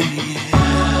 Yeah,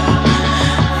 yeah.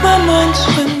 My mind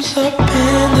swims up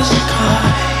in the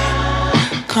sky.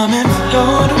 Come and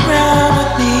float around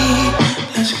with me.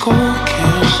 Let's go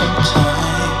kill some time.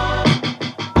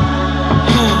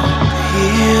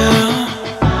 Yeah,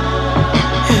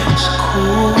 it's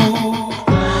cool.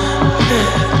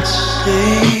 Let's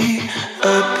stay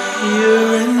up here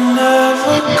and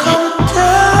never come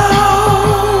down.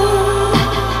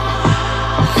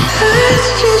 Let's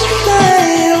just fly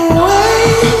away.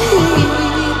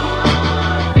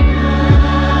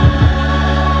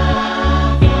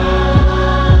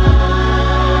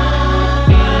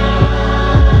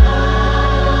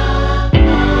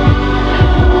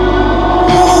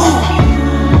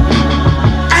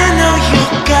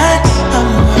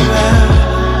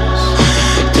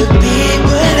 To be,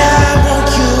 but I want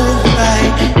you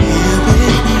right here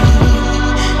with me.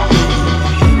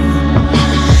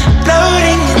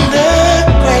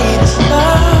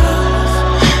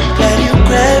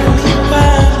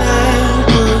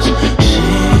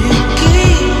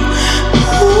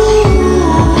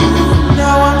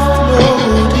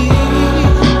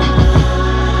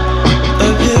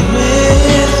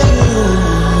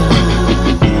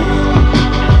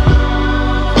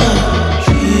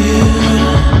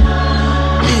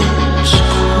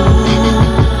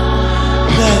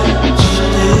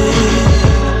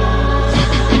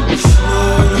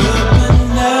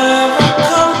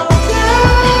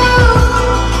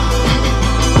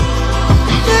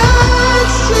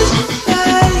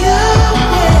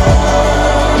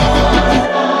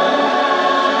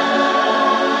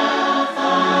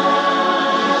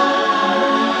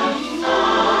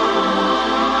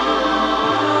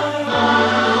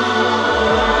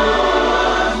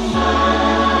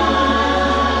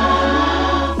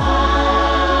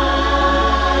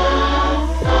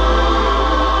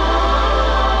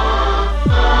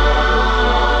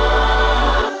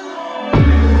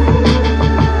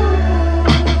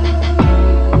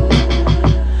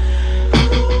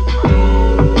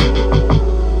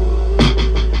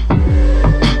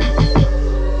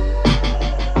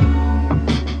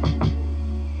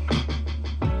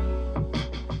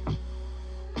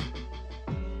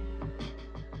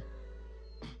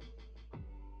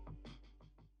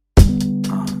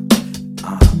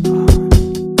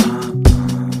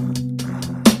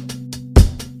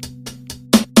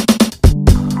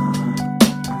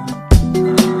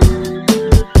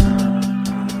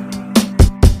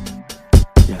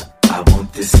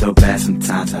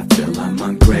 I feel I'm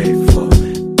ungrateful.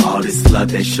 All this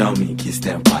love they show me, guess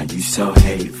that why you so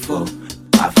hateful.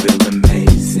 I feel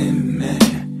amazing,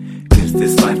 man, cause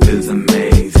this life is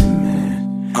amazing,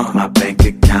 man. My bank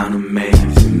account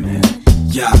amazing, man.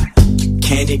 Yeah, you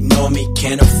can't ignore me,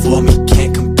 can't afford me,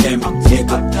 can't compare me,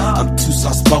 nigga. I'm too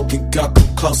soft-spoken, girl,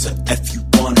 come closer if you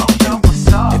wanna hear me.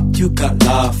 If you got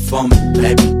love for me,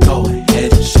 baby, go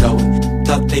ahead and show it.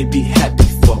 Thought they'd be happy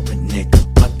for a nigga,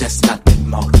 but that's not their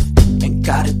motive. Ain't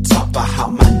gotta talk about how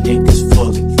my niggas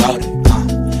fully loaded,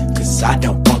 cause I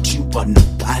don't want you but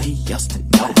nobody else to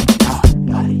know it.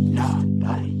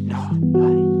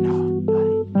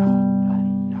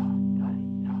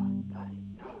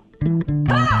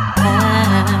 I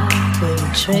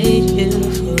wouldn't trade you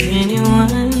for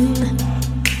anyone,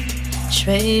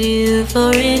 trade you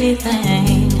for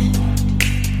anything.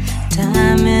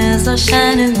 Time is our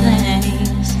shining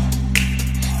things.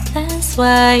 That's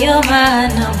why you're my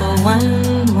number one.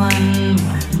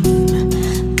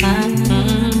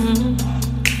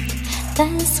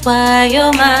 That's why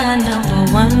you're my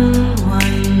number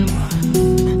one.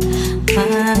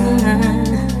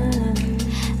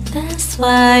 That's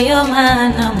why you're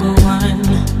my number one.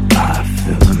 I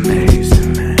feel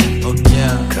amazing, man. Oh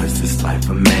yeah, cause this life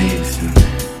amazing,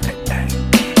 man.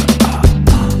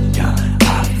 Yeah,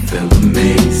 I feel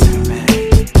amazing, man.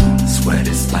 Swear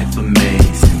this life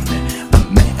amazing,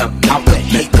 man. I would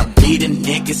hate to be the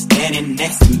nigga standing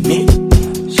next to me.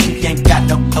 She ain't got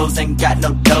no clothes, ain't got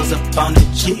no doors up on the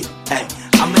G. Hey,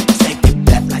 I'ma take it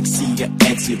back like see your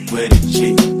exit with a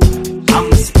G.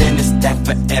 I'ma spend a stack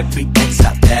for every ex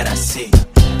out that I see.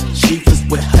 She was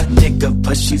with her nigga,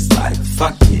 but she's like,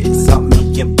 fuck it, it's on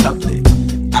me in public.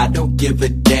 I don't give a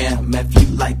damn if you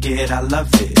like it, I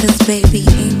love it. Cause baby,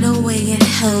 ain't no way in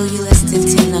hell you less than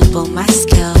 10 up on my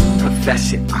scale.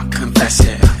 Profess it, I'm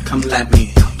confessing. Come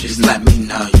just let me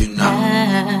know, you know.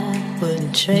 I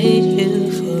wouldn't trade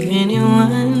you for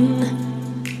anyone,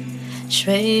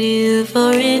 trade you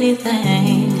for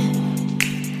anything.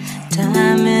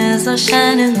 Time is our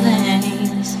shining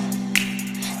things.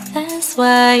 That's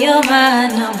why you're my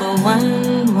number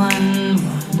one.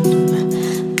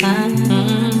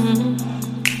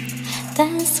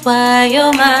 That's why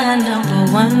you're my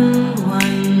number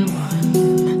one.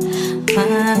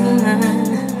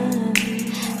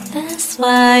 That's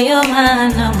why you're my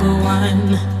number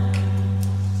one.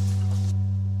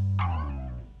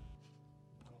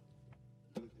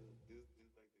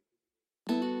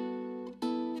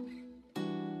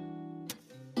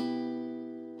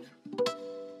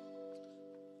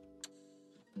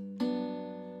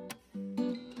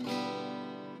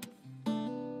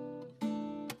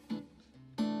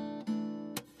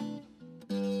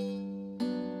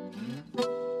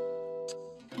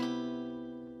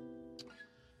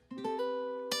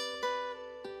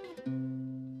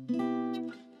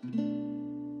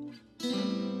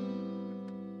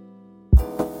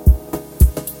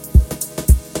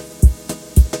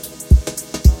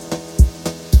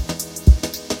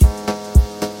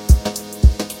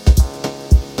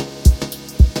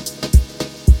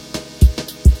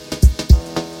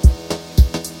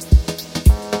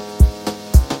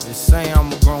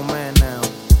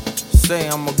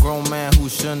 I'm a grown man who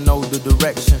should know the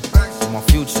direction of my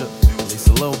future, at least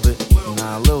a little bit,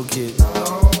 not a little kid.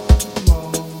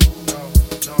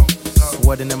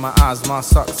 Sweating in my eyes, my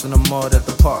socks in the mud at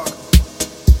the park.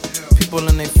 People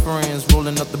and their friends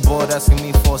rolling up the board asking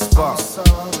me for a spark.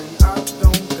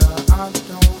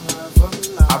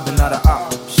 I've been out of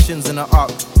options in the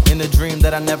arc, in a dream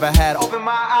that I never had. Open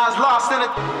my eyes, lost in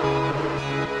it.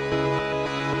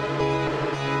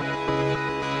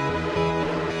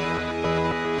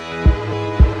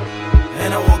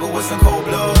 And I woke up with some cold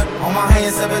blood on my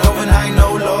hands, 7 overnight,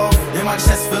 no love. In my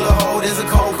chest feel a hole, there's a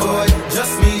cold cut.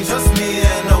 Just me,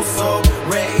 and no soul.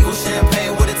 Red Eagle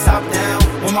champagne with the top down.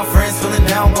 When my friends feeling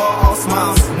down, go all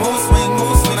smiles. Mood swing,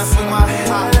 I swing my head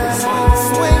high.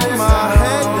 Swing my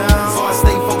head down. So I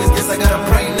stay focused, guess I gotta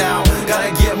pray now.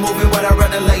 Gotta get moving, but I'd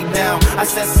rather lay down. I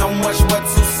said so much, what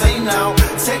to say now?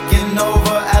 Taking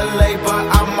over LA, but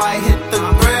I might hit the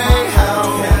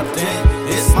Greyhound. Captain,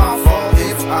 it's my fault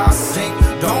if I sink.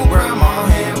 Don't grab my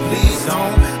hand, please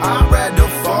don't. I'd rather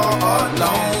fall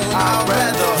alone. I'd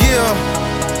rather. Yeah,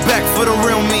 back for the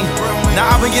real me. Now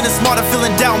I've been getting smarter,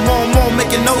 feeling down more and more,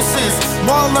 making no sense.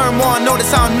 More I learn, more I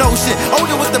notice I don't know shit.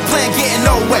 Older with the plan, getting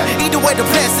nowhere. Either way the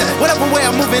plan set, whatever way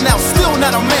I'm moving out, still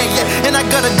not a man yet. And I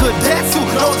got a good dad too,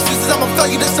 no excuses, I'ma fail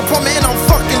you, disappointment, and I'm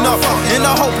fucking up. In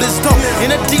a hopeless dump,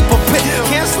 in a deeper pit.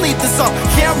 Can't sleep beat this up,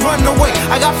 can't run away.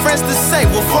 I got friends to say,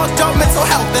 well, fucked up mental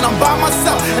health, and I'm by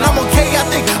myself, and I'm okay, I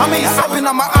think. I mean, something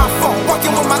on my iPhone,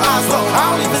 walking with my eyes low.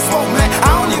 I don't even smoke, man,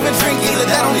 I don't even drink either.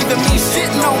 That don't even mean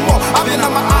shit no more. I've been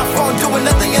on my iPhone doing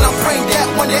nothing, and I'm praying that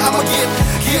one day I'ma get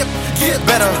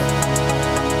better.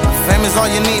 Fame is all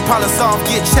you need, problem solve,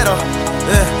 get cheddar.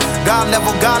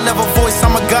 God level voice,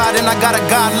 I'm a god, and I got a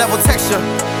God level texture.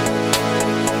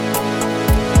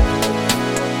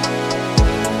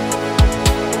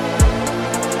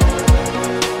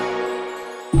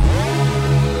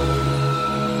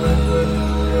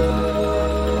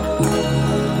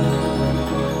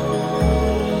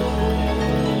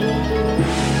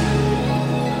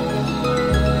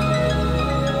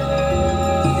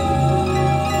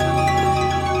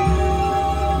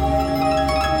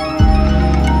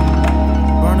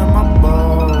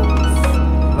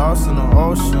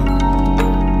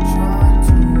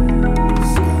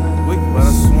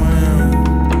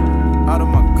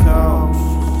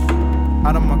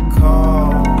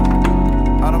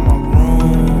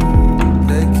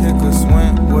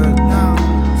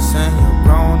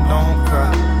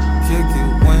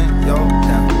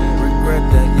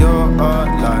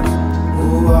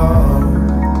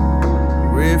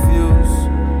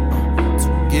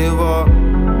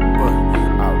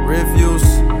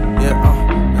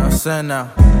 Now.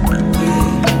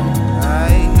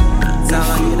 Aye, sound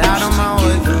like get out of my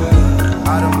way.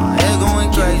 Out of my head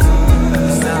going crazy.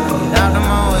 Sound like get out of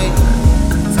my way.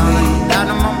 Sound like get out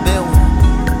of my building.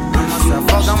 I must have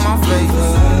fuck on my face.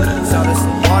 So there's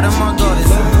some water in my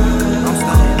goddess. I'm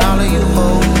stunning all of you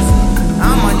hoes. I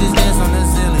might just dance on the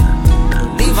ceiling.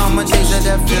 Believe I'ma chase at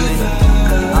that feeling.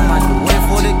 I might just wait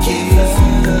for the kids.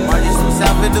 Might just some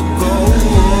south of the gold.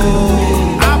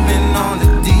 I've been on the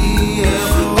DL.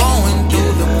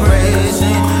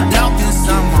 Locked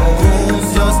inside my room,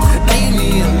 just leave me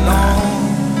alone.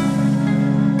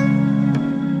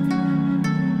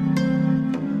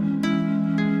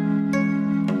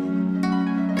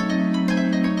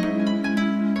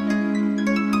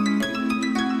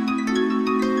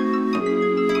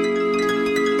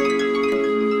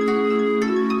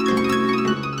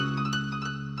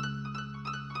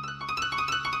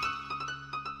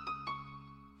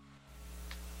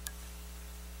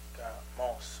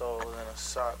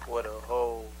 With a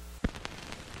hole.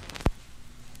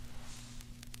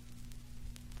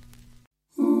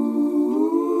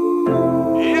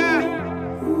 Yeah,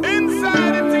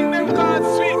 inside the thing them called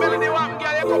sweet melody, one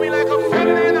girl you coming like a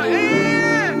feminine.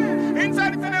 Yeah,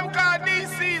 inside the thing them called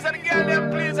DCs and the girl them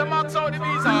please and max out the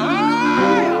visa. Oh,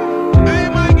 hey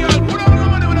my girl, put on the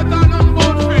money when I talk nothing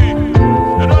about free.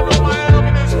 You don't know my head up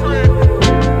in this free.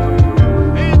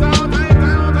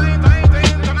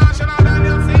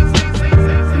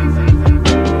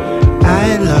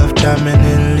 I love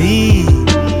dominantly.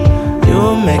 You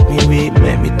make me weak,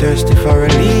 make me thirsty for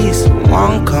release.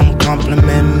 One come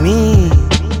compliment me,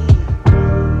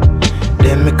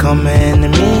 then become an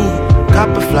enemy. Cop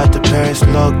a flight to Paris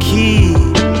low key.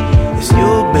 It's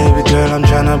you, baby girl, I'm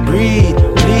tryna breathe.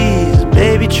 Please,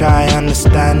 baby, try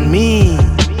understand me.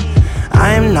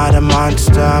 I am not a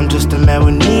monster, I'm just a man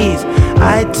with needs.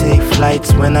 I take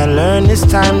flights when I learn it's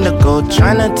time to go.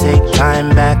 Tryna take time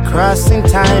back, crossing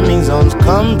timing zones.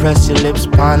 Come press your lips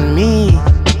upon me.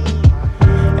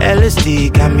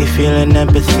 LSD got me feeling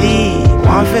empathy.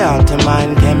 One for out to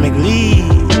mind chemically.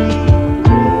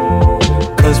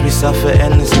 Cause we suffer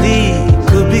endlessly.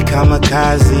 Could be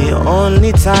kamikaze,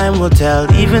 only time will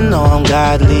tell. Even though I'm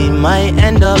godly, might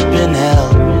end up in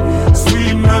hell.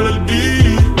 Sweet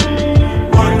melody,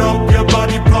 wind up your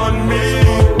body upon me.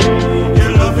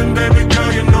 You're loving, baby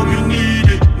girl, you know me need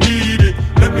it.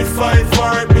 Let me fight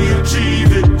for it, me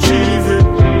achieve it.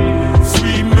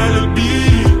 Sweet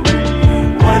melody,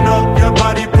 wind up your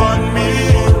body upon me.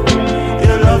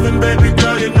 You're loving, baby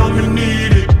girl, you know me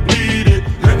need it.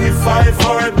 Let me fight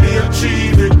for it, me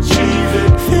achieve it.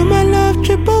 Feel my love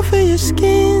drip over your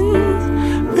skin.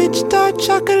 Rich dark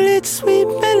chocolate, sweet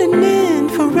melanin.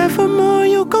 Forevermore,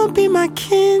 you gon' be my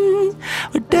kin.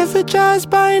 Whatever drives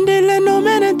by and they let no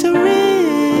man enter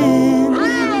in.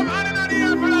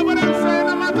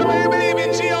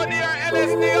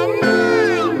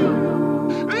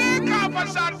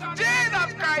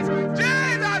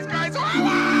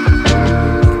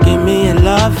 Give me a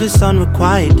love, it's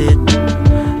unrequited.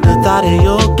 The thought of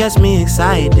you gets me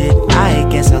excited. I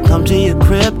guess I'll come to your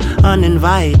crib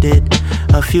uninvited.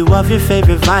 A few of your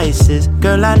favorite vices,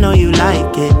 girl, I know you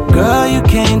like it. Girl, you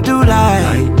came through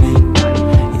lightning.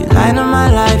 You light up my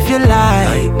life, you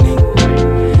lightning.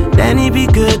 Then he be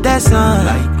good, that's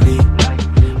unlikely.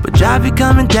 But job be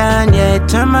coming down, yeah.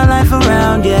 Turn my life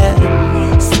around, yeah.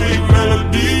 Sweet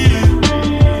melody,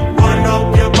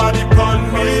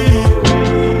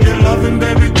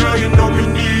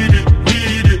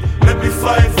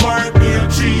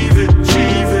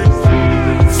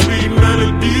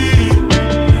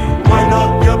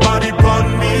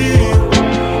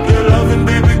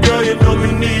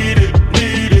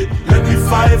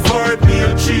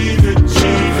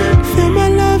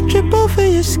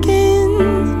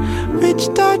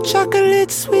 Rich dark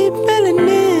chocolate, sweet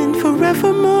melanin.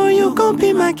 Forevermore, you gon'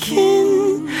 be my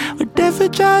kin. Whatever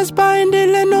drives by and they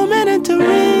let no man enter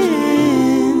in.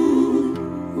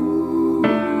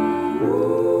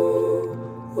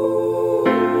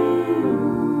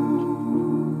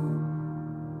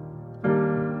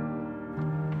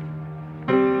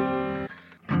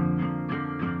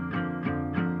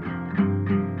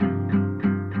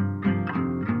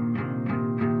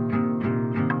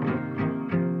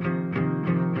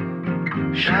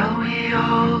 Shall we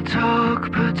all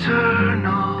talk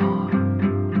paternal?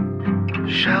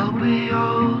 Shall we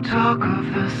all talk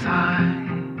of the sign?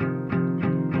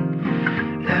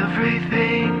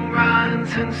 Everything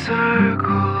runs in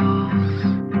circles.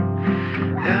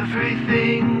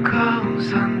 Everything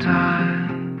comes undone.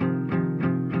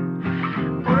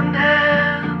 One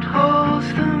hand holds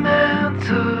the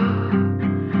mantle.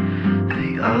 The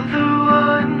other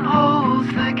one holds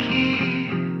the key.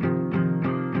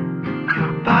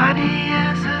 Your body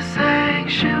is a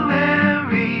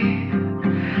sanctuary,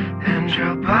 and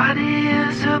your body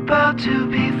is about to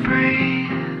be free.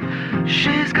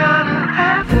 She's gotta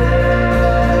have it.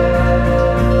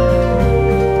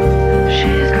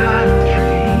 She's got a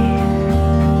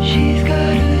dream. She's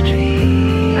got a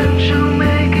dream, and she'll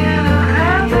make it a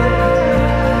habit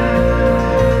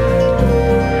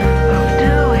of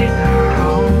doing her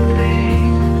own thing.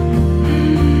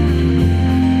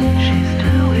 She's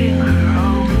doing her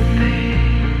own thing.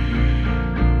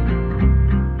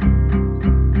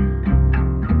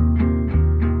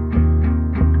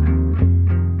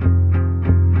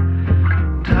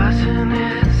 Doesn't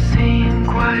it seem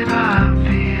quite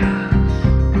obvious?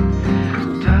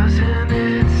 Doesn't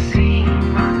it seem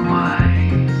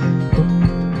unwise?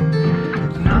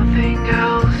 Nothing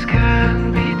else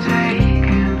can be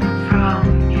taken from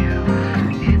you.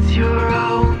 It's your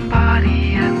own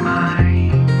body and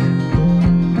mind.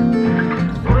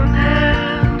 One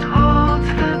hand holds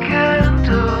the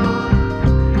candle,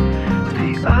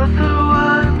 the other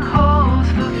one holds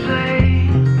the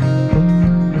flame.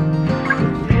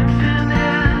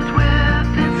 Infinite with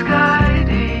its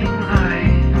guiding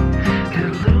light,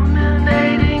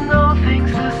 illuminating all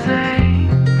things the same.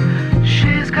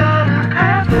 She's gotta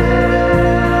have it.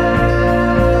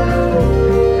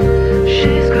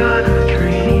 She's got a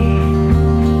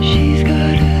dream. She's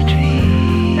got a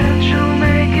dream, and she'll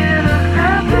make it a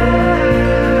habit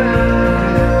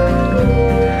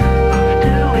of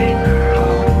doing her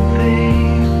own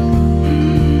thing.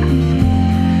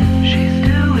 She's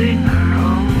doing her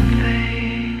own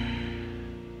thing.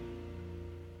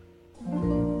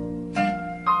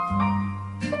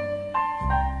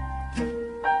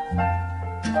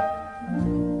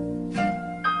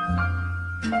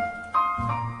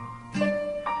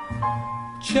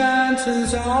 Chances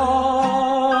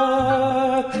are,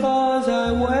 'cause I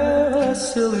wear a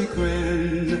silly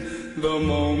grin the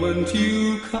moment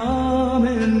you come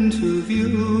into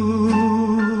view.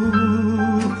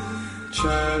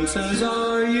 Chances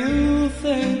are you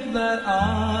think that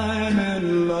I'm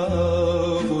in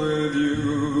love with you.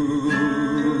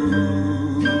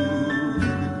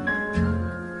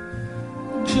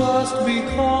 Just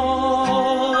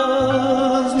because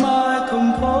my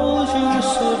composure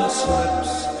sort of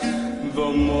slips the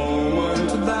moment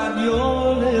that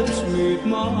your lips meet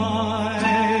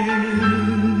mine.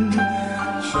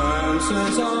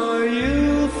 Chances are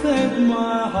you think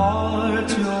my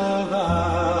heart's your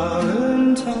Valentine.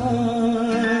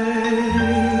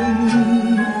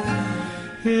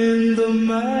 In the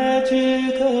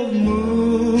magic of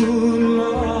moonlight,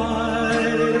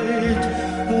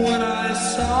 when I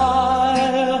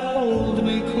sigh, hold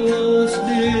me close,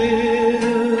 dear.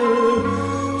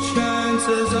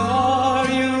 Chances are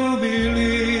you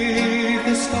believe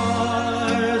the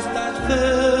stars that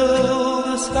fill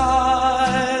the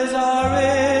skies are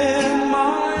in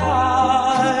my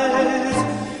eyes.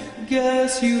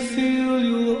 Guess you feel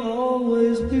you'll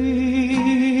always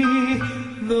be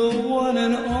the one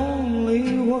and only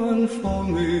one for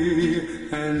me.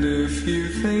 And if you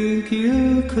think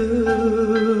you could,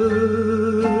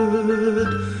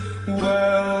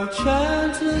 well,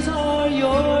 chances are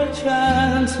your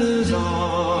chances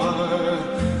are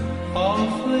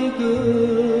awfully good.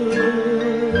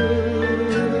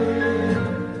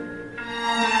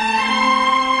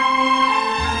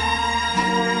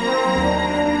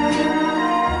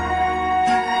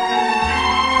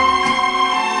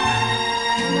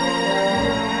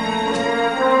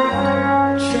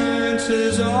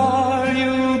 Chances are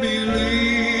you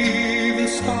believe the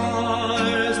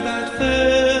stars that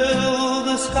fill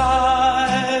the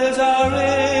skies are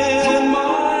in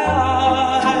my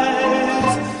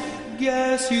eyes.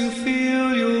 Guess you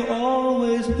feel you'll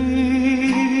always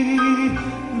be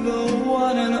the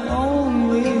one and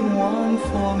only one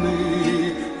for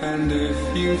me, and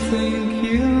if you think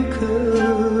you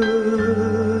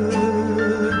could,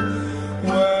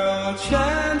 well,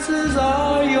 chances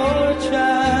are your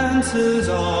chances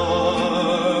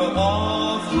are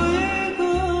awfully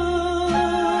good.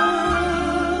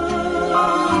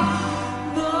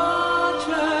 The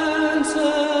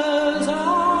chances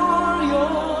are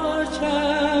your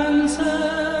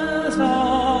chances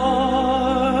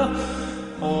are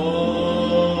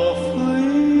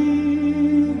awfully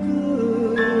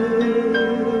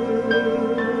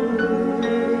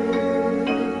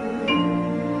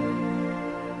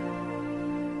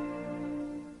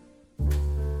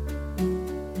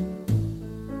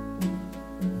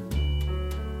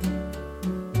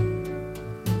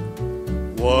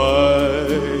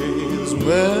Wise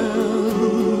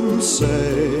men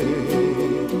say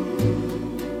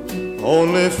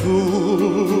only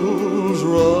fools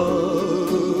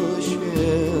rush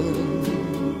in,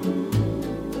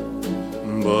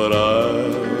 but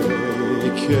I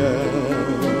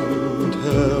can't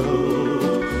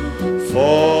help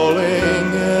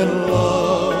falling in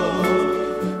love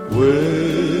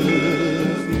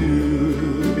with you.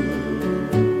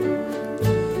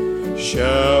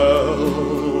 Shall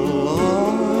I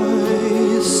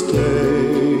stay?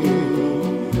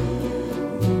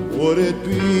 Would it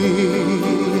be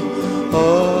a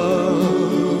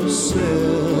sin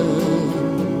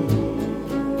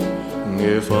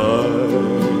if I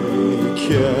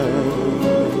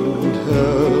can't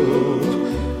help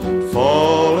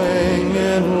falling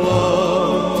in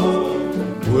love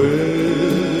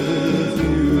with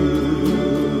you?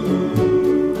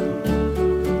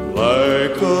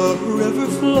 Like a river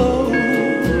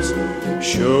flows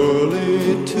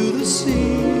surely to the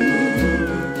sea,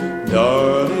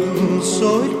 darling,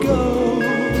 so it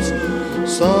goes.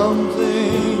 Some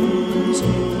things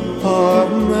are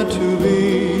meant to be.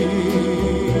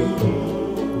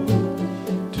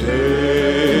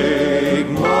 Take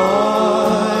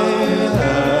my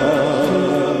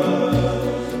hand,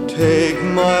 take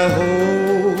my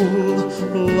whole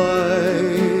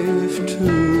life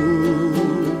too,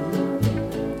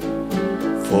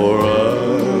 for I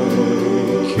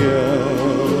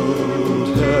can't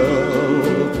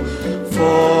help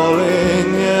falling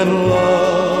in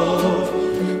love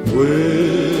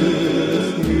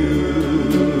with you.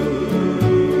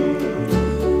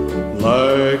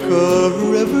 Like a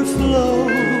river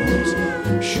flows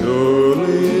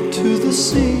surely to the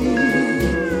sea,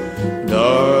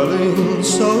 darling,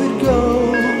 so it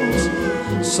goes.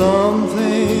 Some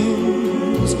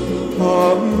things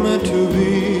are meant to be.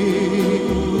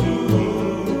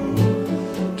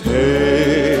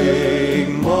 Take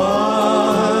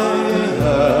my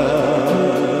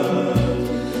hand,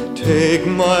 take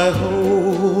my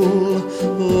whole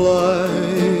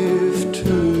life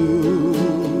too,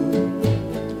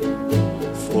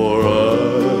 for I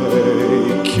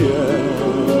can't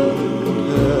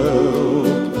help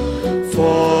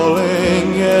falling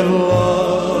in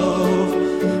love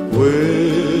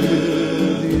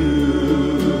with you,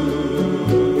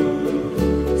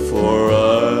 for I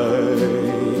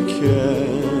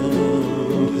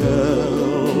can't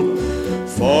help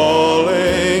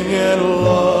falling in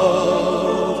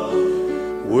love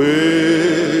with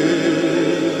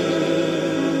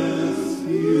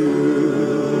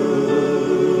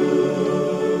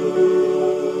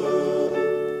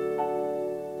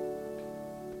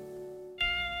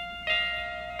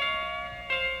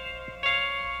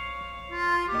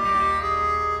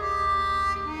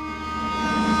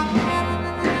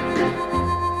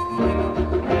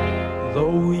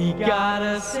Though we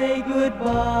gotta say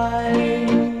goodbye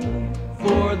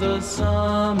for the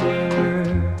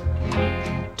summer,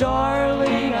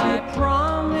 darling, I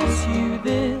promise you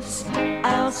this,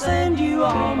 I'll send you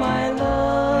all my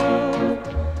love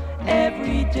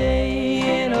every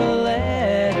day in a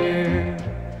letter,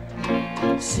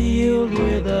 sealed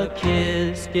with a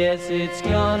kiss. Guess it's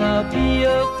gonna be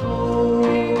a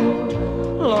cold,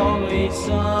 lonely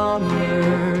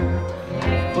summer,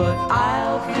 but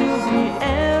I'll fill the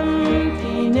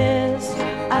emptiness.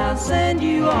 I'll send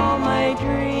you all my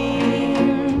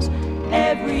dreams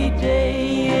every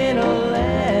day in a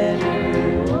letter,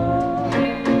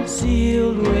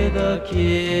 sealed with a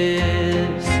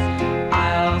kiss.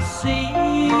 I'll see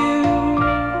you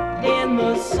in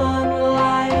the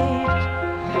sunlight,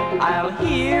 I'll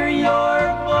hear your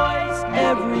voice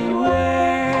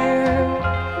everywhere,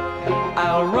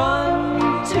 I'll run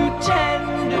to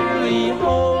tenderly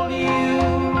hold you,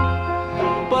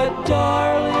 but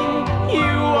darling,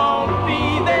 you won't be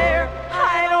there.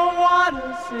 I don't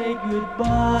say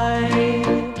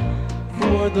goodbye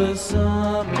for the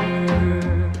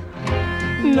summer,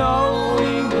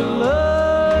 knowing the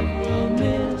love we'll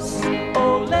miss.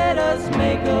 Oh, let us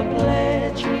make a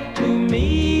pledge to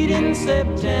meet in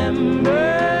September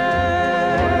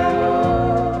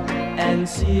and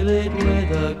seal it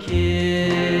with a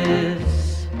kiss.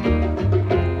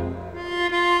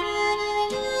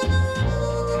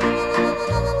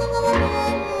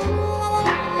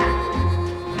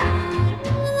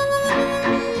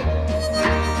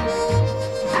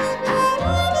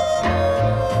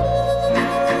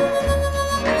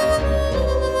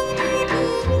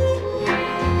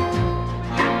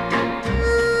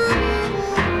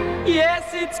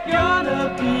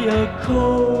 A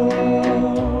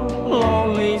cold,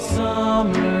 lonely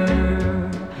summer,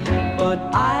 but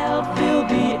I'll fill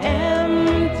the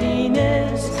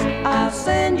emptiness. I'll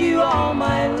send you all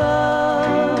my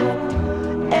love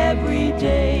every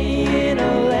day in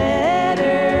a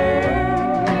letter,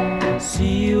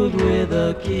 sealed with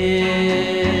a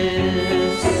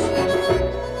kiss,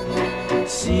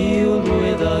 sealed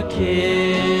with a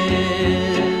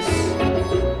kiss,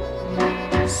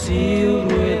 sealed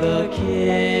with a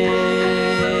kiss.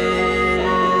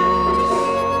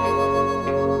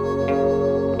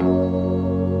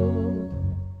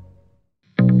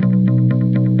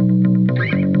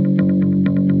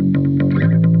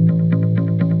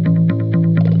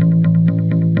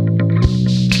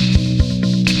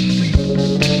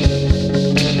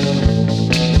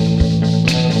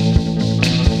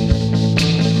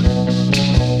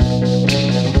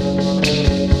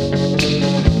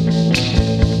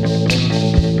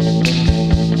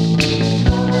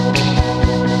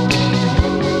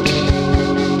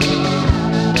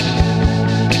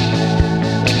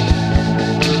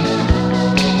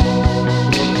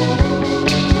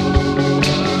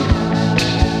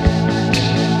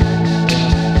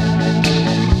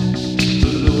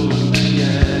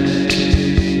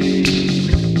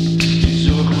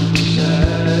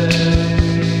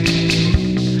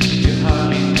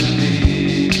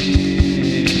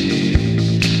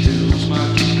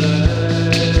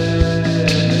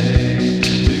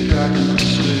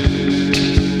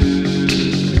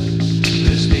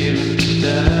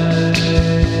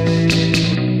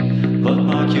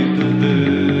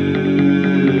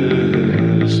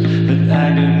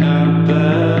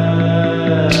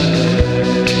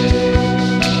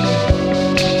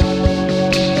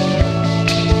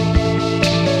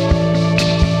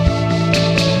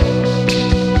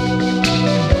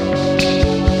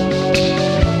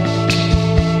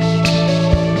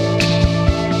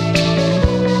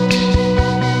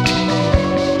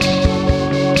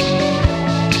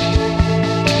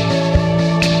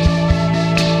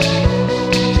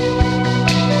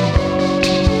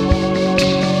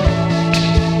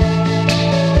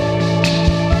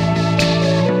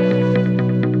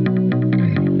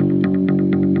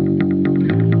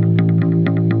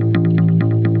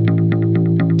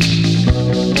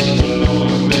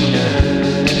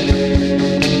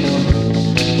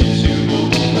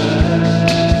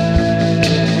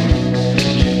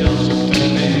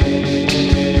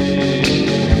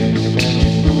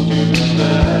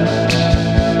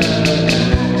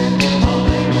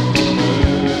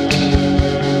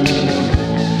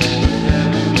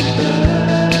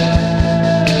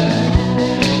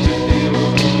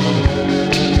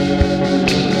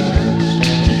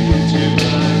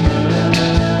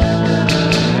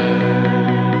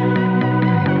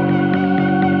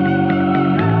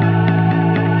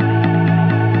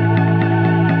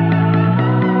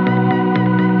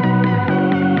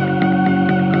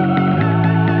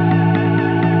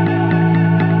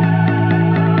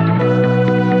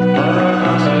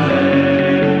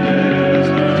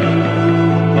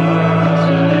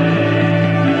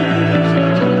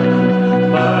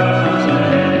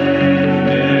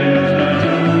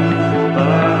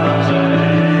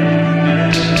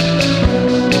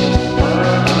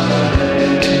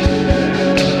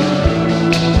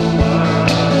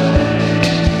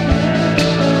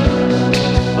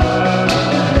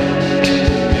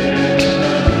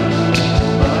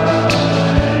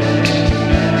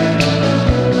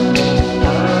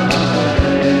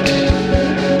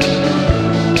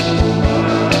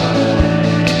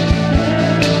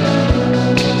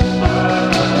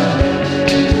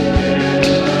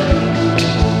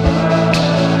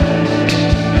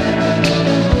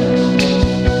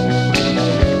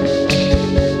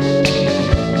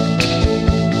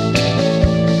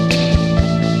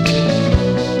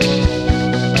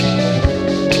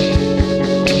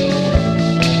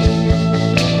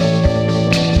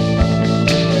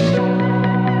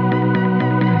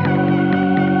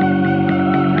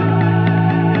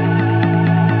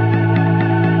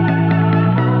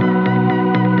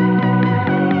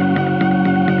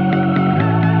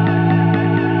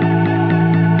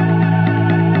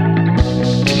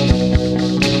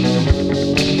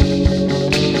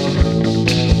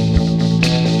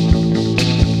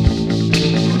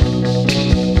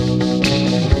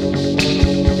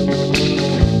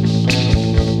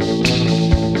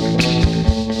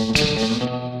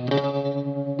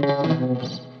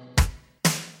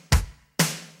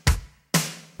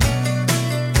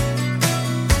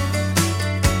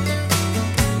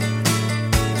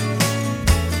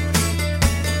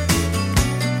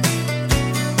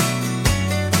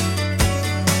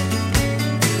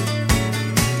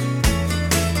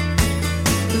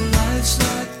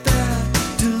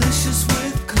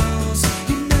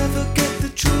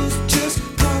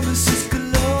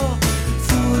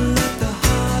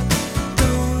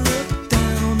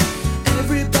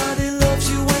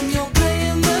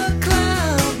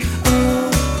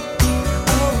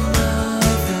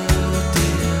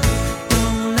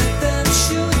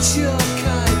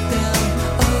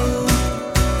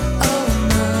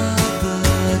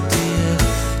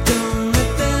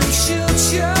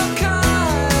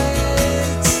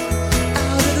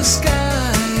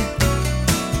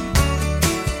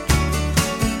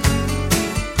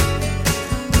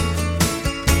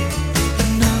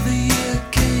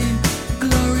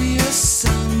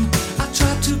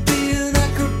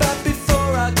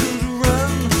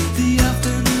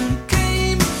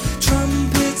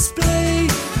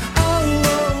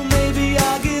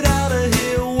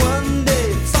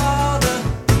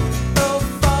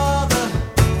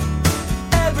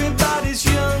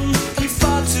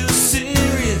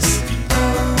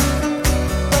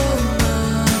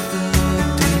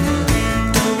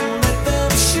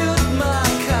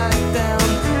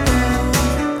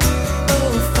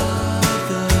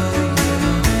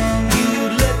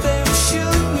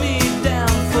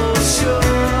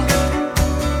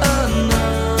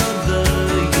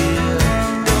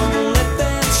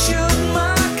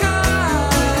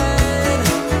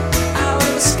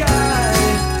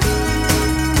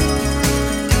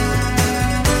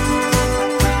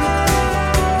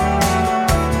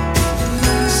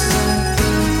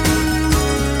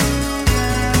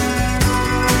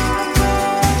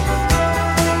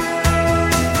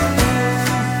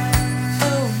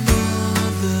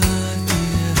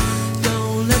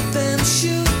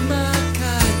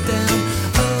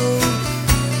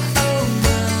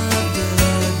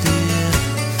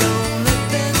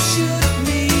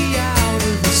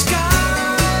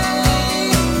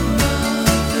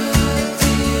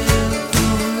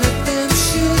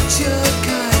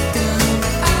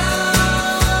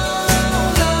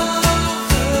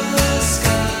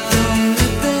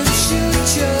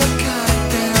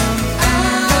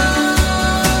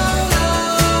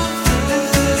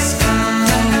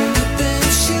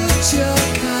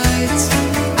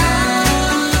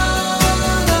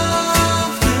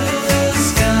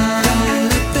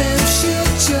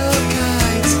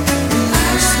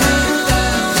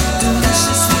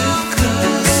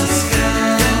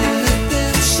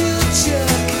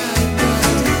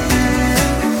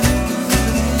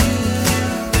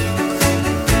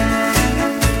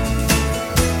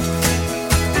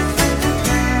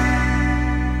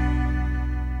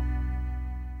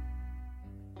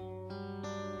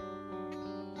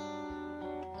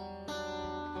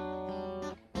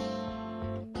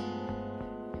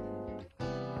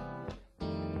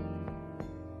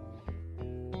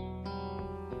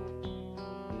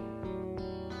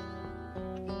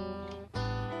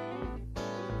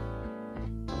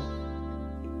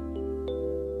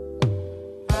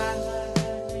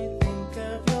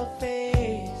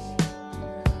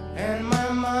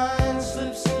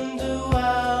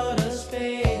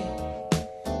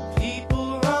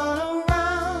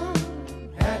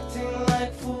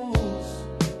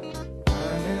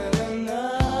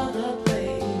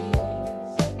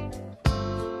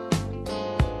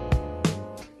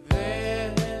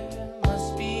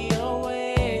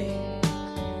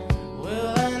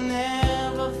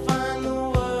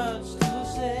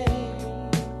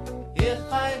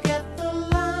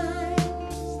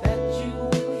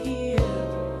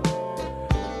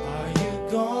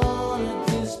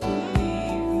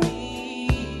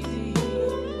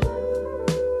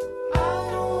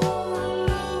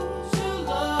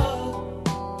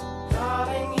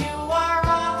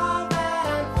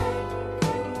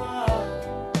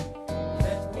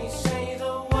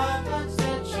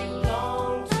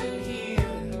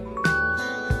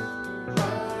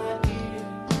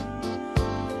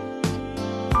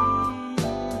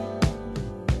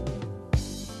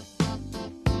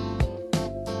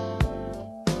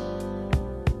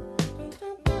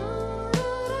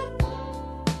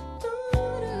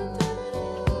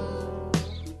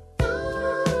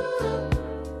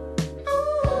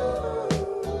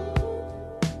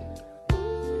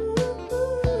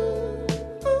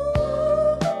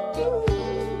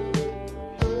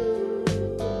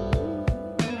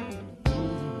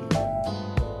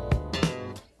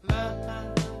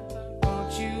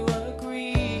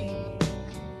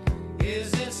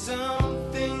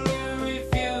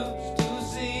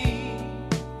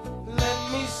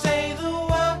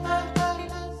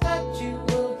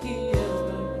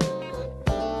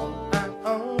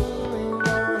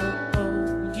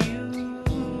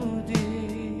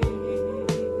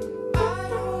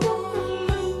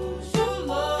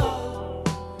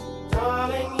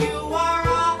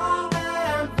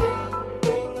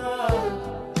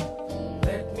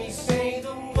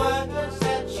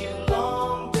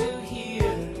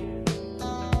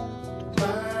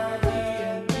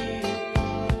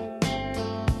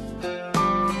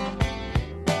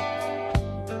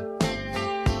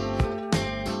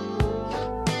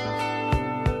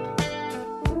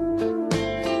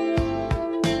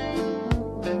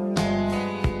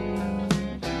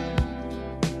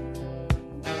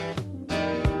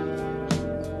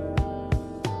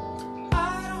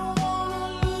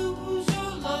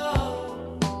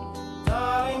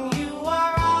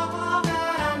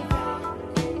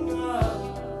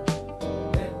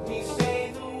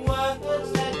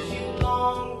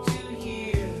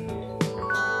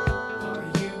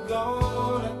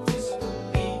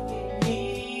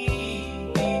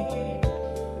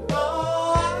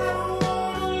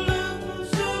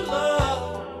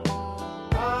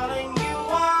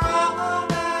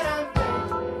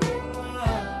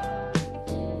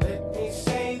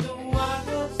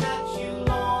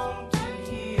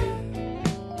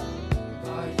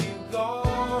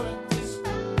 gonna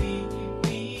disbelieve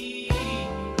me.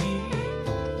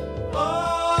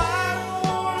 Oh, I don't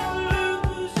wanna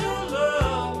lose your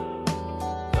love.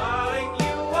 Darling,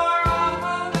 you are all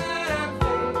that I'm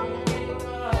thinking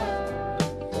of.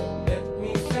 Let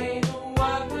me say the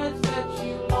words that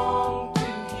you long to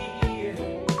hear.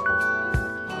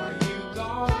 Are you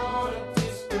gonna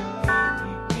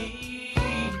disbelieve me?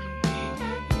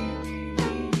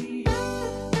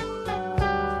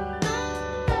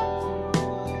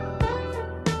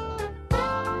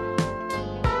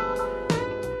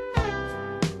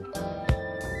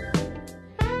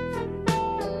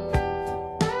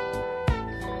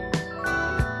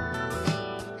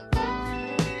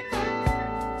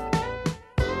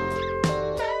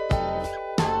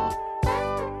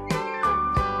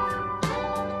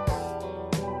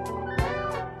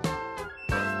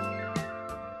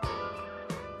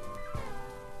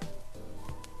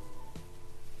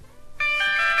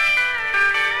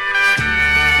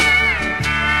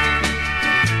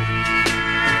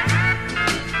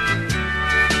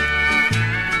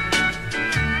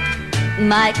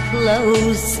 My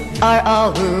clothes are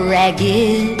all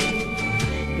ragged.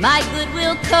 My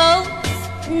Goodwill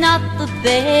coat's not the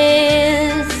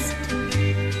best.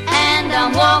 And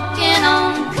I'm walking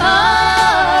on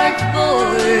cardboard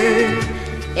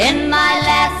in my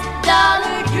last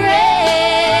dollar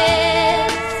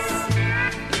dress.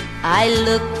 I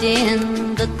looked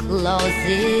in the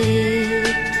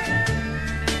closet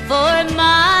for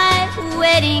my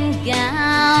wedding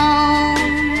gown,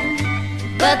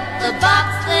 but the box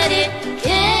that it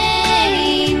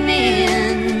came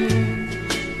in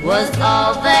was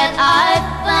all that I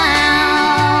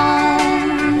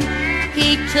found. He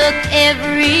took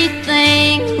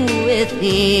everything with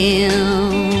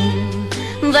him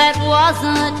that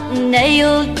wasn't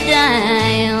nailed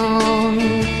down.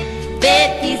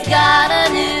 Bet he's got a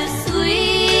new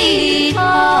sweetheart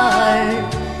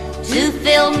to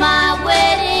fill my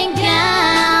wedding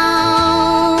gown.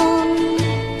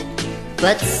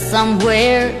 But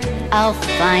somewhere I'll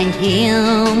find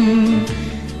him,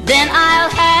 then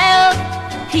I'll have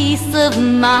peace of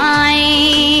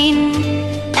mind.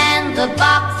 And the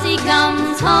box he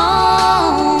comes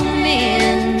home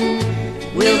in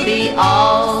will be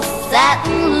all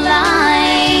satin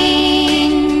lined.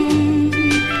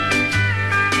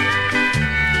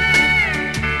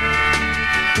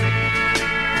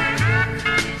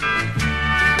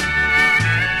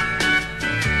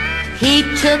 He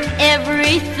took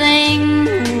everything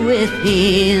with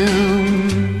him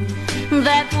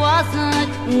that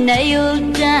wasn't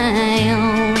nailed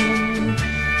down.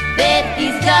 Bet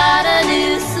he's got a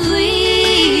new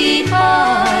sweetheart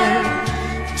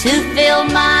to fill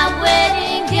my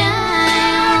wedding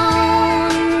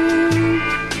gown.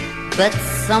 But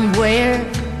somewhere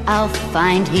I'll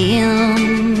find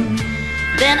him,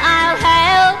 then I'll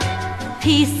have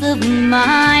peace of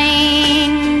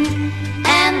mind.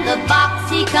 And the box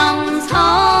he comes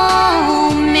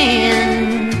home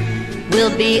in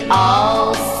will be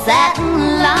all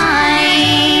satin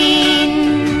lined.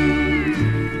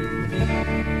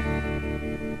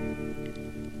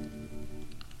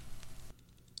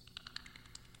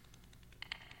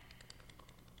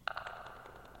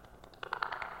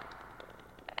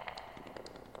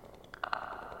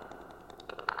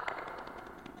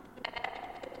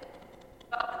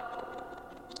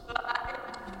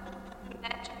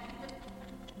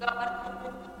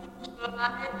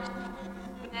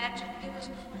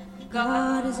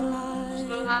 God is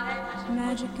alive,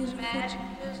 magic is afoot.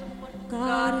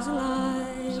 God is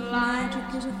alive,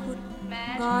 magic is afoot.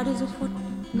 God is afoot,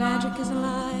 magic is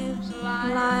alive,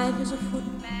 alive is afoot.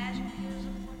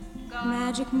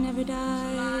 Magic never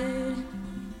died,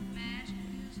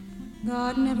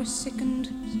 God never sickened.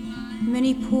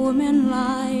 Many poor men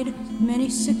lied, many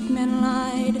sick men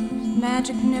lied.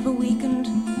 Magic never weakened,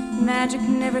 magic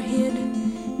never hid.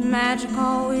 Magic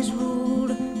always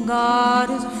ruled. God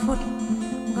is afoot,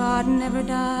 God never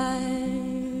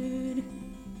died.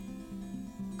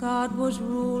 God was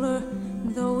ruler,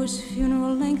 though his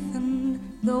funeral lengthened,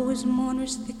 though his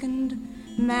mourners thickened.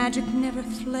 Magic never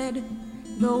fled,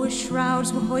 though his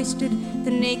shrouds were hoisted,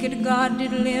 the naked God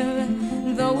did live.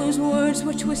 Though his words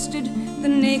were twisted, the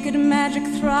naked magic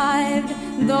thrived.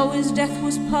 Though his death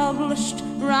was published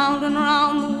round and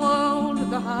round the world,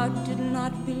 God did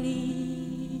not believe.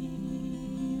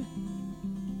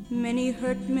 Many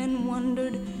hurt men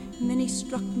wondered, many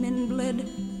struck men bled.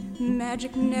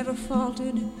 Magic never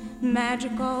faltered,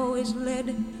 magic always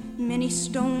led. Many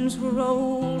stones were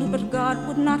rolled, but God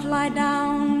would not lie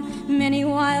down. Many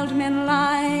wild men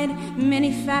lied,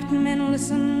 many fat men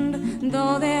listened.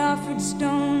 Though they offered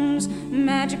stones,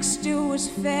 magic still was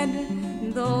fed.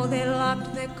 Though they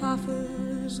locked their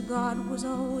coffers, God was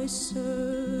always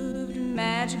served.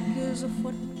 Magic is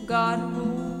afoot, God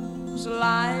rules.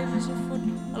 Alive is afoot,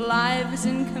 alive is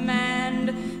in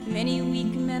command. Many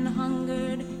weak men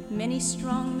hungered, many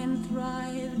strong men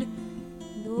thrived.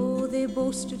 Though they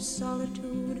boasted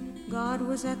solitude, God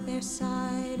was at their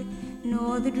side.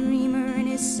 Nor the dreamer in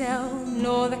his cell,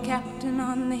 nor the captain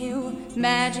on the hill.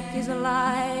 Magic is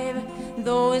alive,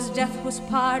 though his death was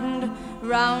pardoned.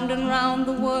 Round and round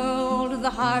the world, the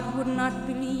heart would not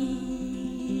believe.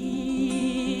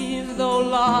 Though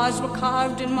laws were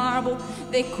carved in marble,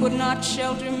 they could not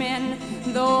shelter men.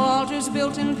 Though altars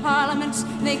built in parliaments,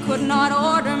 they could not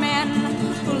order men.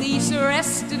 Police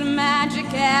arrested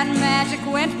magic, and magic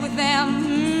went with them.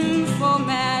 For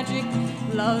magic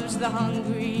loves the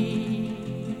hungry.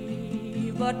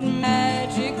 But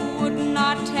magic would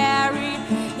not tarry.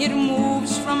 It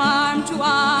moves from arm to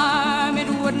arm. It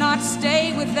would not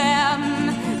stay with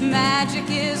them. Magic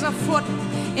is afoot.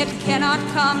 It cannot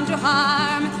come to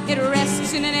harm. It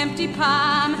rests in an empty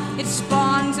palm. It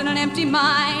spawns in an empty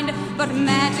mind. But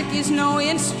magic is no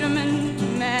instrument.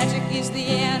 Magic is the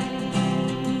end.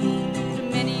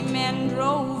 Many men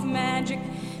drove magic,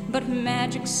 but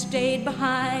magic stayed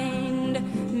behind.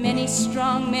 Many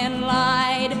strong men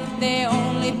lied. They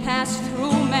only passed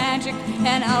through magic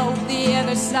and out the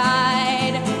other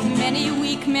side. Many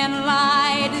weak men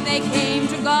lied. They came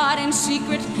to God in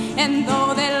secret, and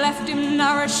though they left him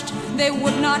nourished, they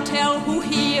would not tell who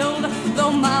healed.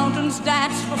 Though mountains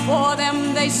danced before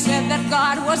them, they said that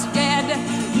God was dead.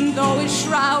 Though his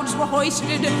shrouds were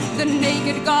hoisted, the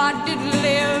naked God did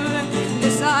live.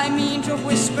 This I mean to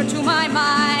whisper to my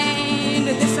mind.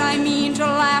 This I mean to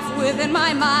laugh with in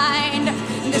my mind.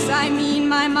 This I mean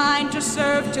my mind to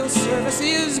serve till service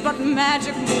is but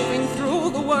magic moving through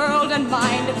the world, and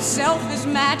mind itself is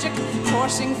magic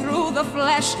coursing through the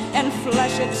flesh, and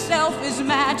flesh itself is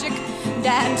magic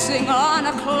dancing on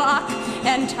a clock,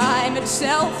 and time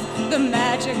itself the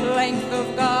magic length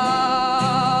of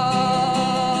God.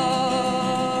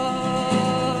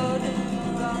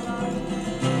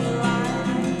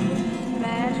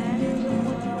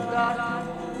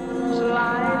 God's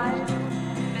life,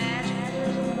 magic,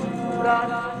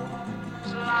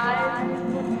 God's life,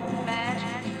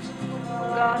 magic,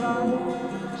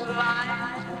 God's life,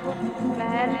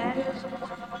 magic,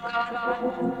 God's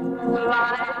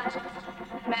life,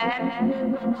 magic,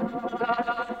 God's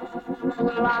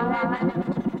life,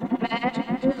 magic,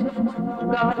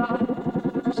 God's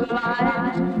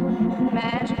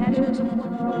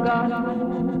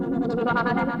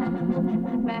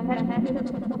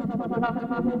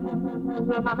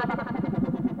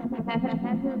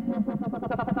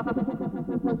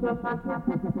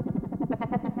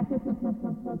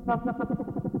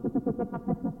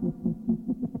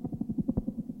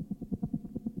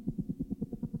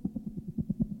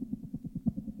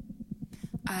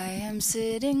I am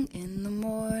sitting in the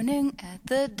morning at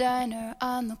the diner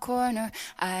on the corner.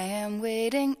 I am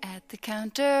waiting at the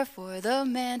counter for the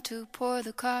man to pour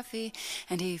the coffee,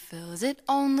 and he fills it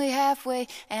only halfway,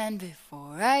 and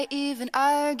before I even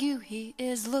argue, he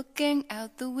is looking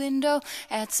out the window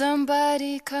at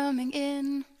somebody coming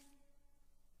in.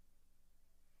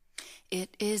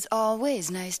 It is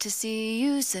always nice to see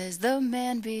you, says the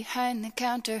man behind the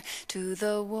counter to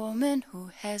the woman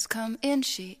who has come in.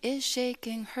 She is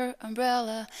shaking her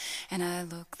umbrella, and I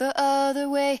look the other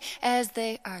way as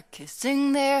they are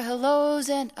kissing their hellos,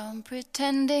 and I'm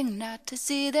pretending not to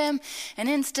see them, and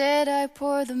instead I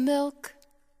pour the milk.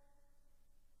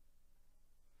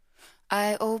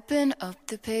 I open up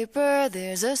the paper,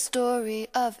 there's a story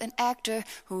of an actor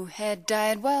who had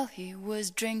died while he was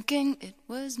drinking. It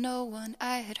was no one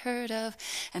I had heard of,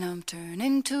 and I'm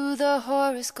turning to the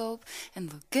horoscope and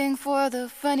looking for the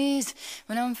funnies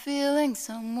when I'm feeling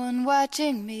someone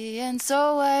watching me, and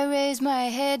so I raise my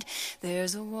head.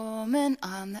 There's a woman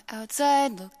on the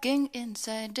outside looking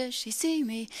inside. Does she see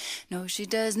me? No, she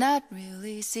does not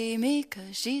really see me,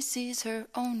 'cause she sees her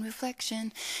own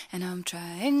reflection, and I'm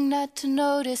trying not to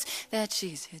notice that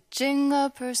she's hitching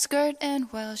up her skirt,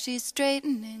 and while she's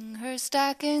straightening her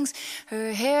stockings,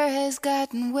 her hair has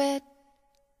gotten wet.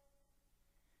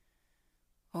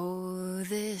 Oh,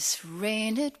 this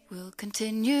rain, it will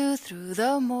continue through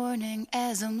the morning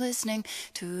as I'm listening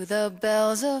to the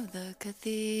bells of the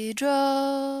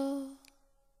cathedral.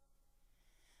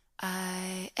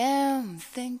 I am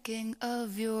thinking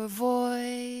of your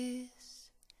voice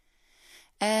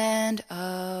and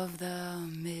of the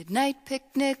midnight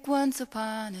picnic once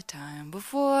upon a time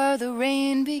before the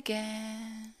rain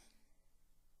began.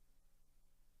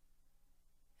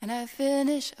 And I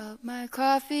finish up my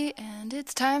coffee and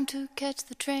it's time to catch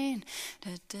the train.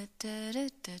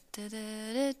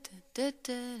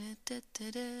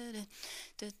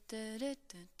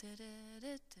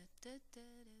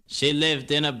 She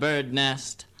lived in a bird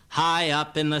nest high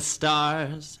up in the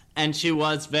stars, and she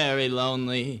was very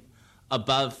lonely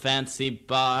above fancy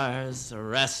bars,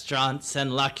 restaurants,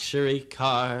 and luxury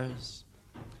cars.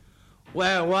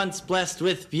 Where once blessed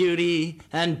with beauty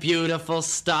and beautiful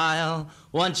style,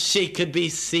 once she could be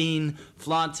seen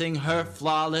flaunting her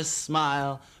flawless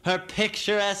smile, her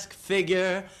picturesque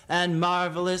figure and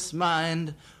marvelous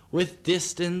mind, with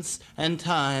distance and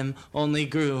time only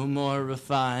grew more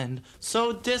refined.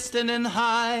 So distant and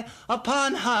high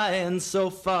upon high and so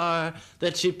far,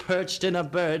 that she perched in a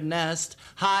bird nest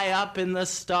high up in the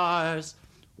stars,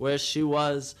 where she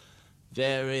was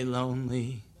very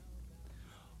lonely.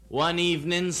 One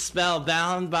evening,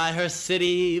 spellbound by her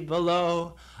city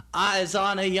below, eyes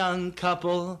on a young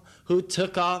couple who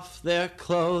took off their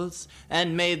clothes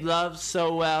and made love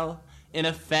so well in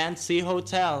a fancy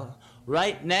hotel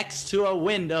right next to a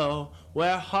window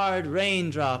where hard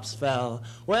raindrops fell.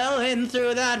 Well, in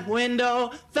through that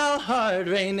window fell hard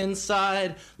rain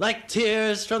inside, like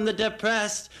tears from the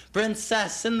depressed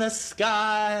princess in the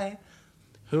sky,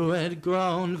 who had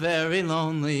grown very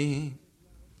lonely.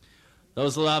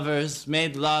 Those lovers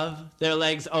made love, their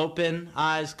legs open,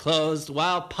 eyes closed,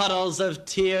 while puddles of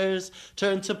tears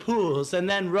turned to pools and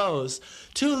then rose.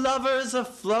 Two lovers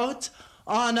afloat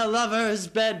on a lover's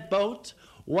bed boat,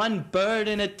 one bird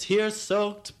in a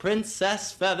tear-soaked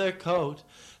princess feather coat.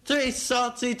 Three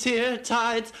salty tear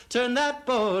tides turned that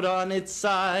boat on its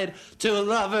side. Two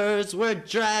lovers were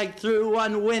dragged through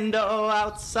one window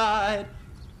outside.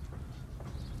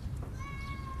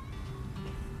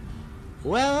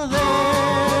 Well,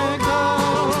 there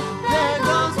goes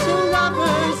two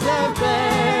lovers, their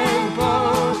big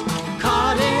boat,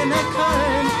 caught in a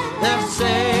current, they're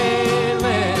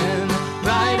sailing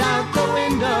right out the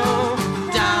window,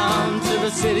 down to the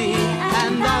city,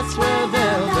 and that's where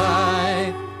they'll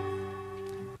die.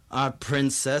 Our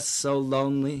princess so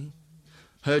lonely,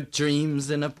 her dreams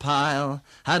in a pile,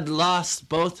 had lost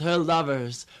both her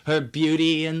lovers, her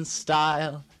beauty and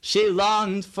style. She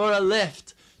longed for a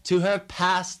lift to her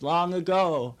past long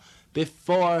ago,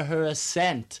 before her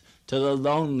ascent to the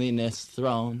loneliness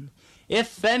throne.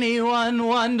 If anyone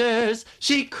wonders,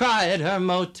 she cried her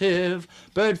motive,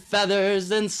 bird feathers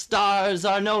and stars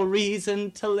are no reason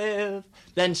to live.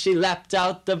 Then she leapt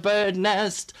out the bird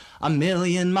nest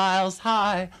 1,000,000 miles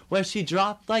high, where she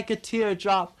dropped like a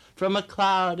teardrop from a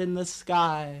cloud in the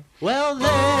sky. Well,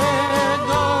 there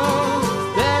goes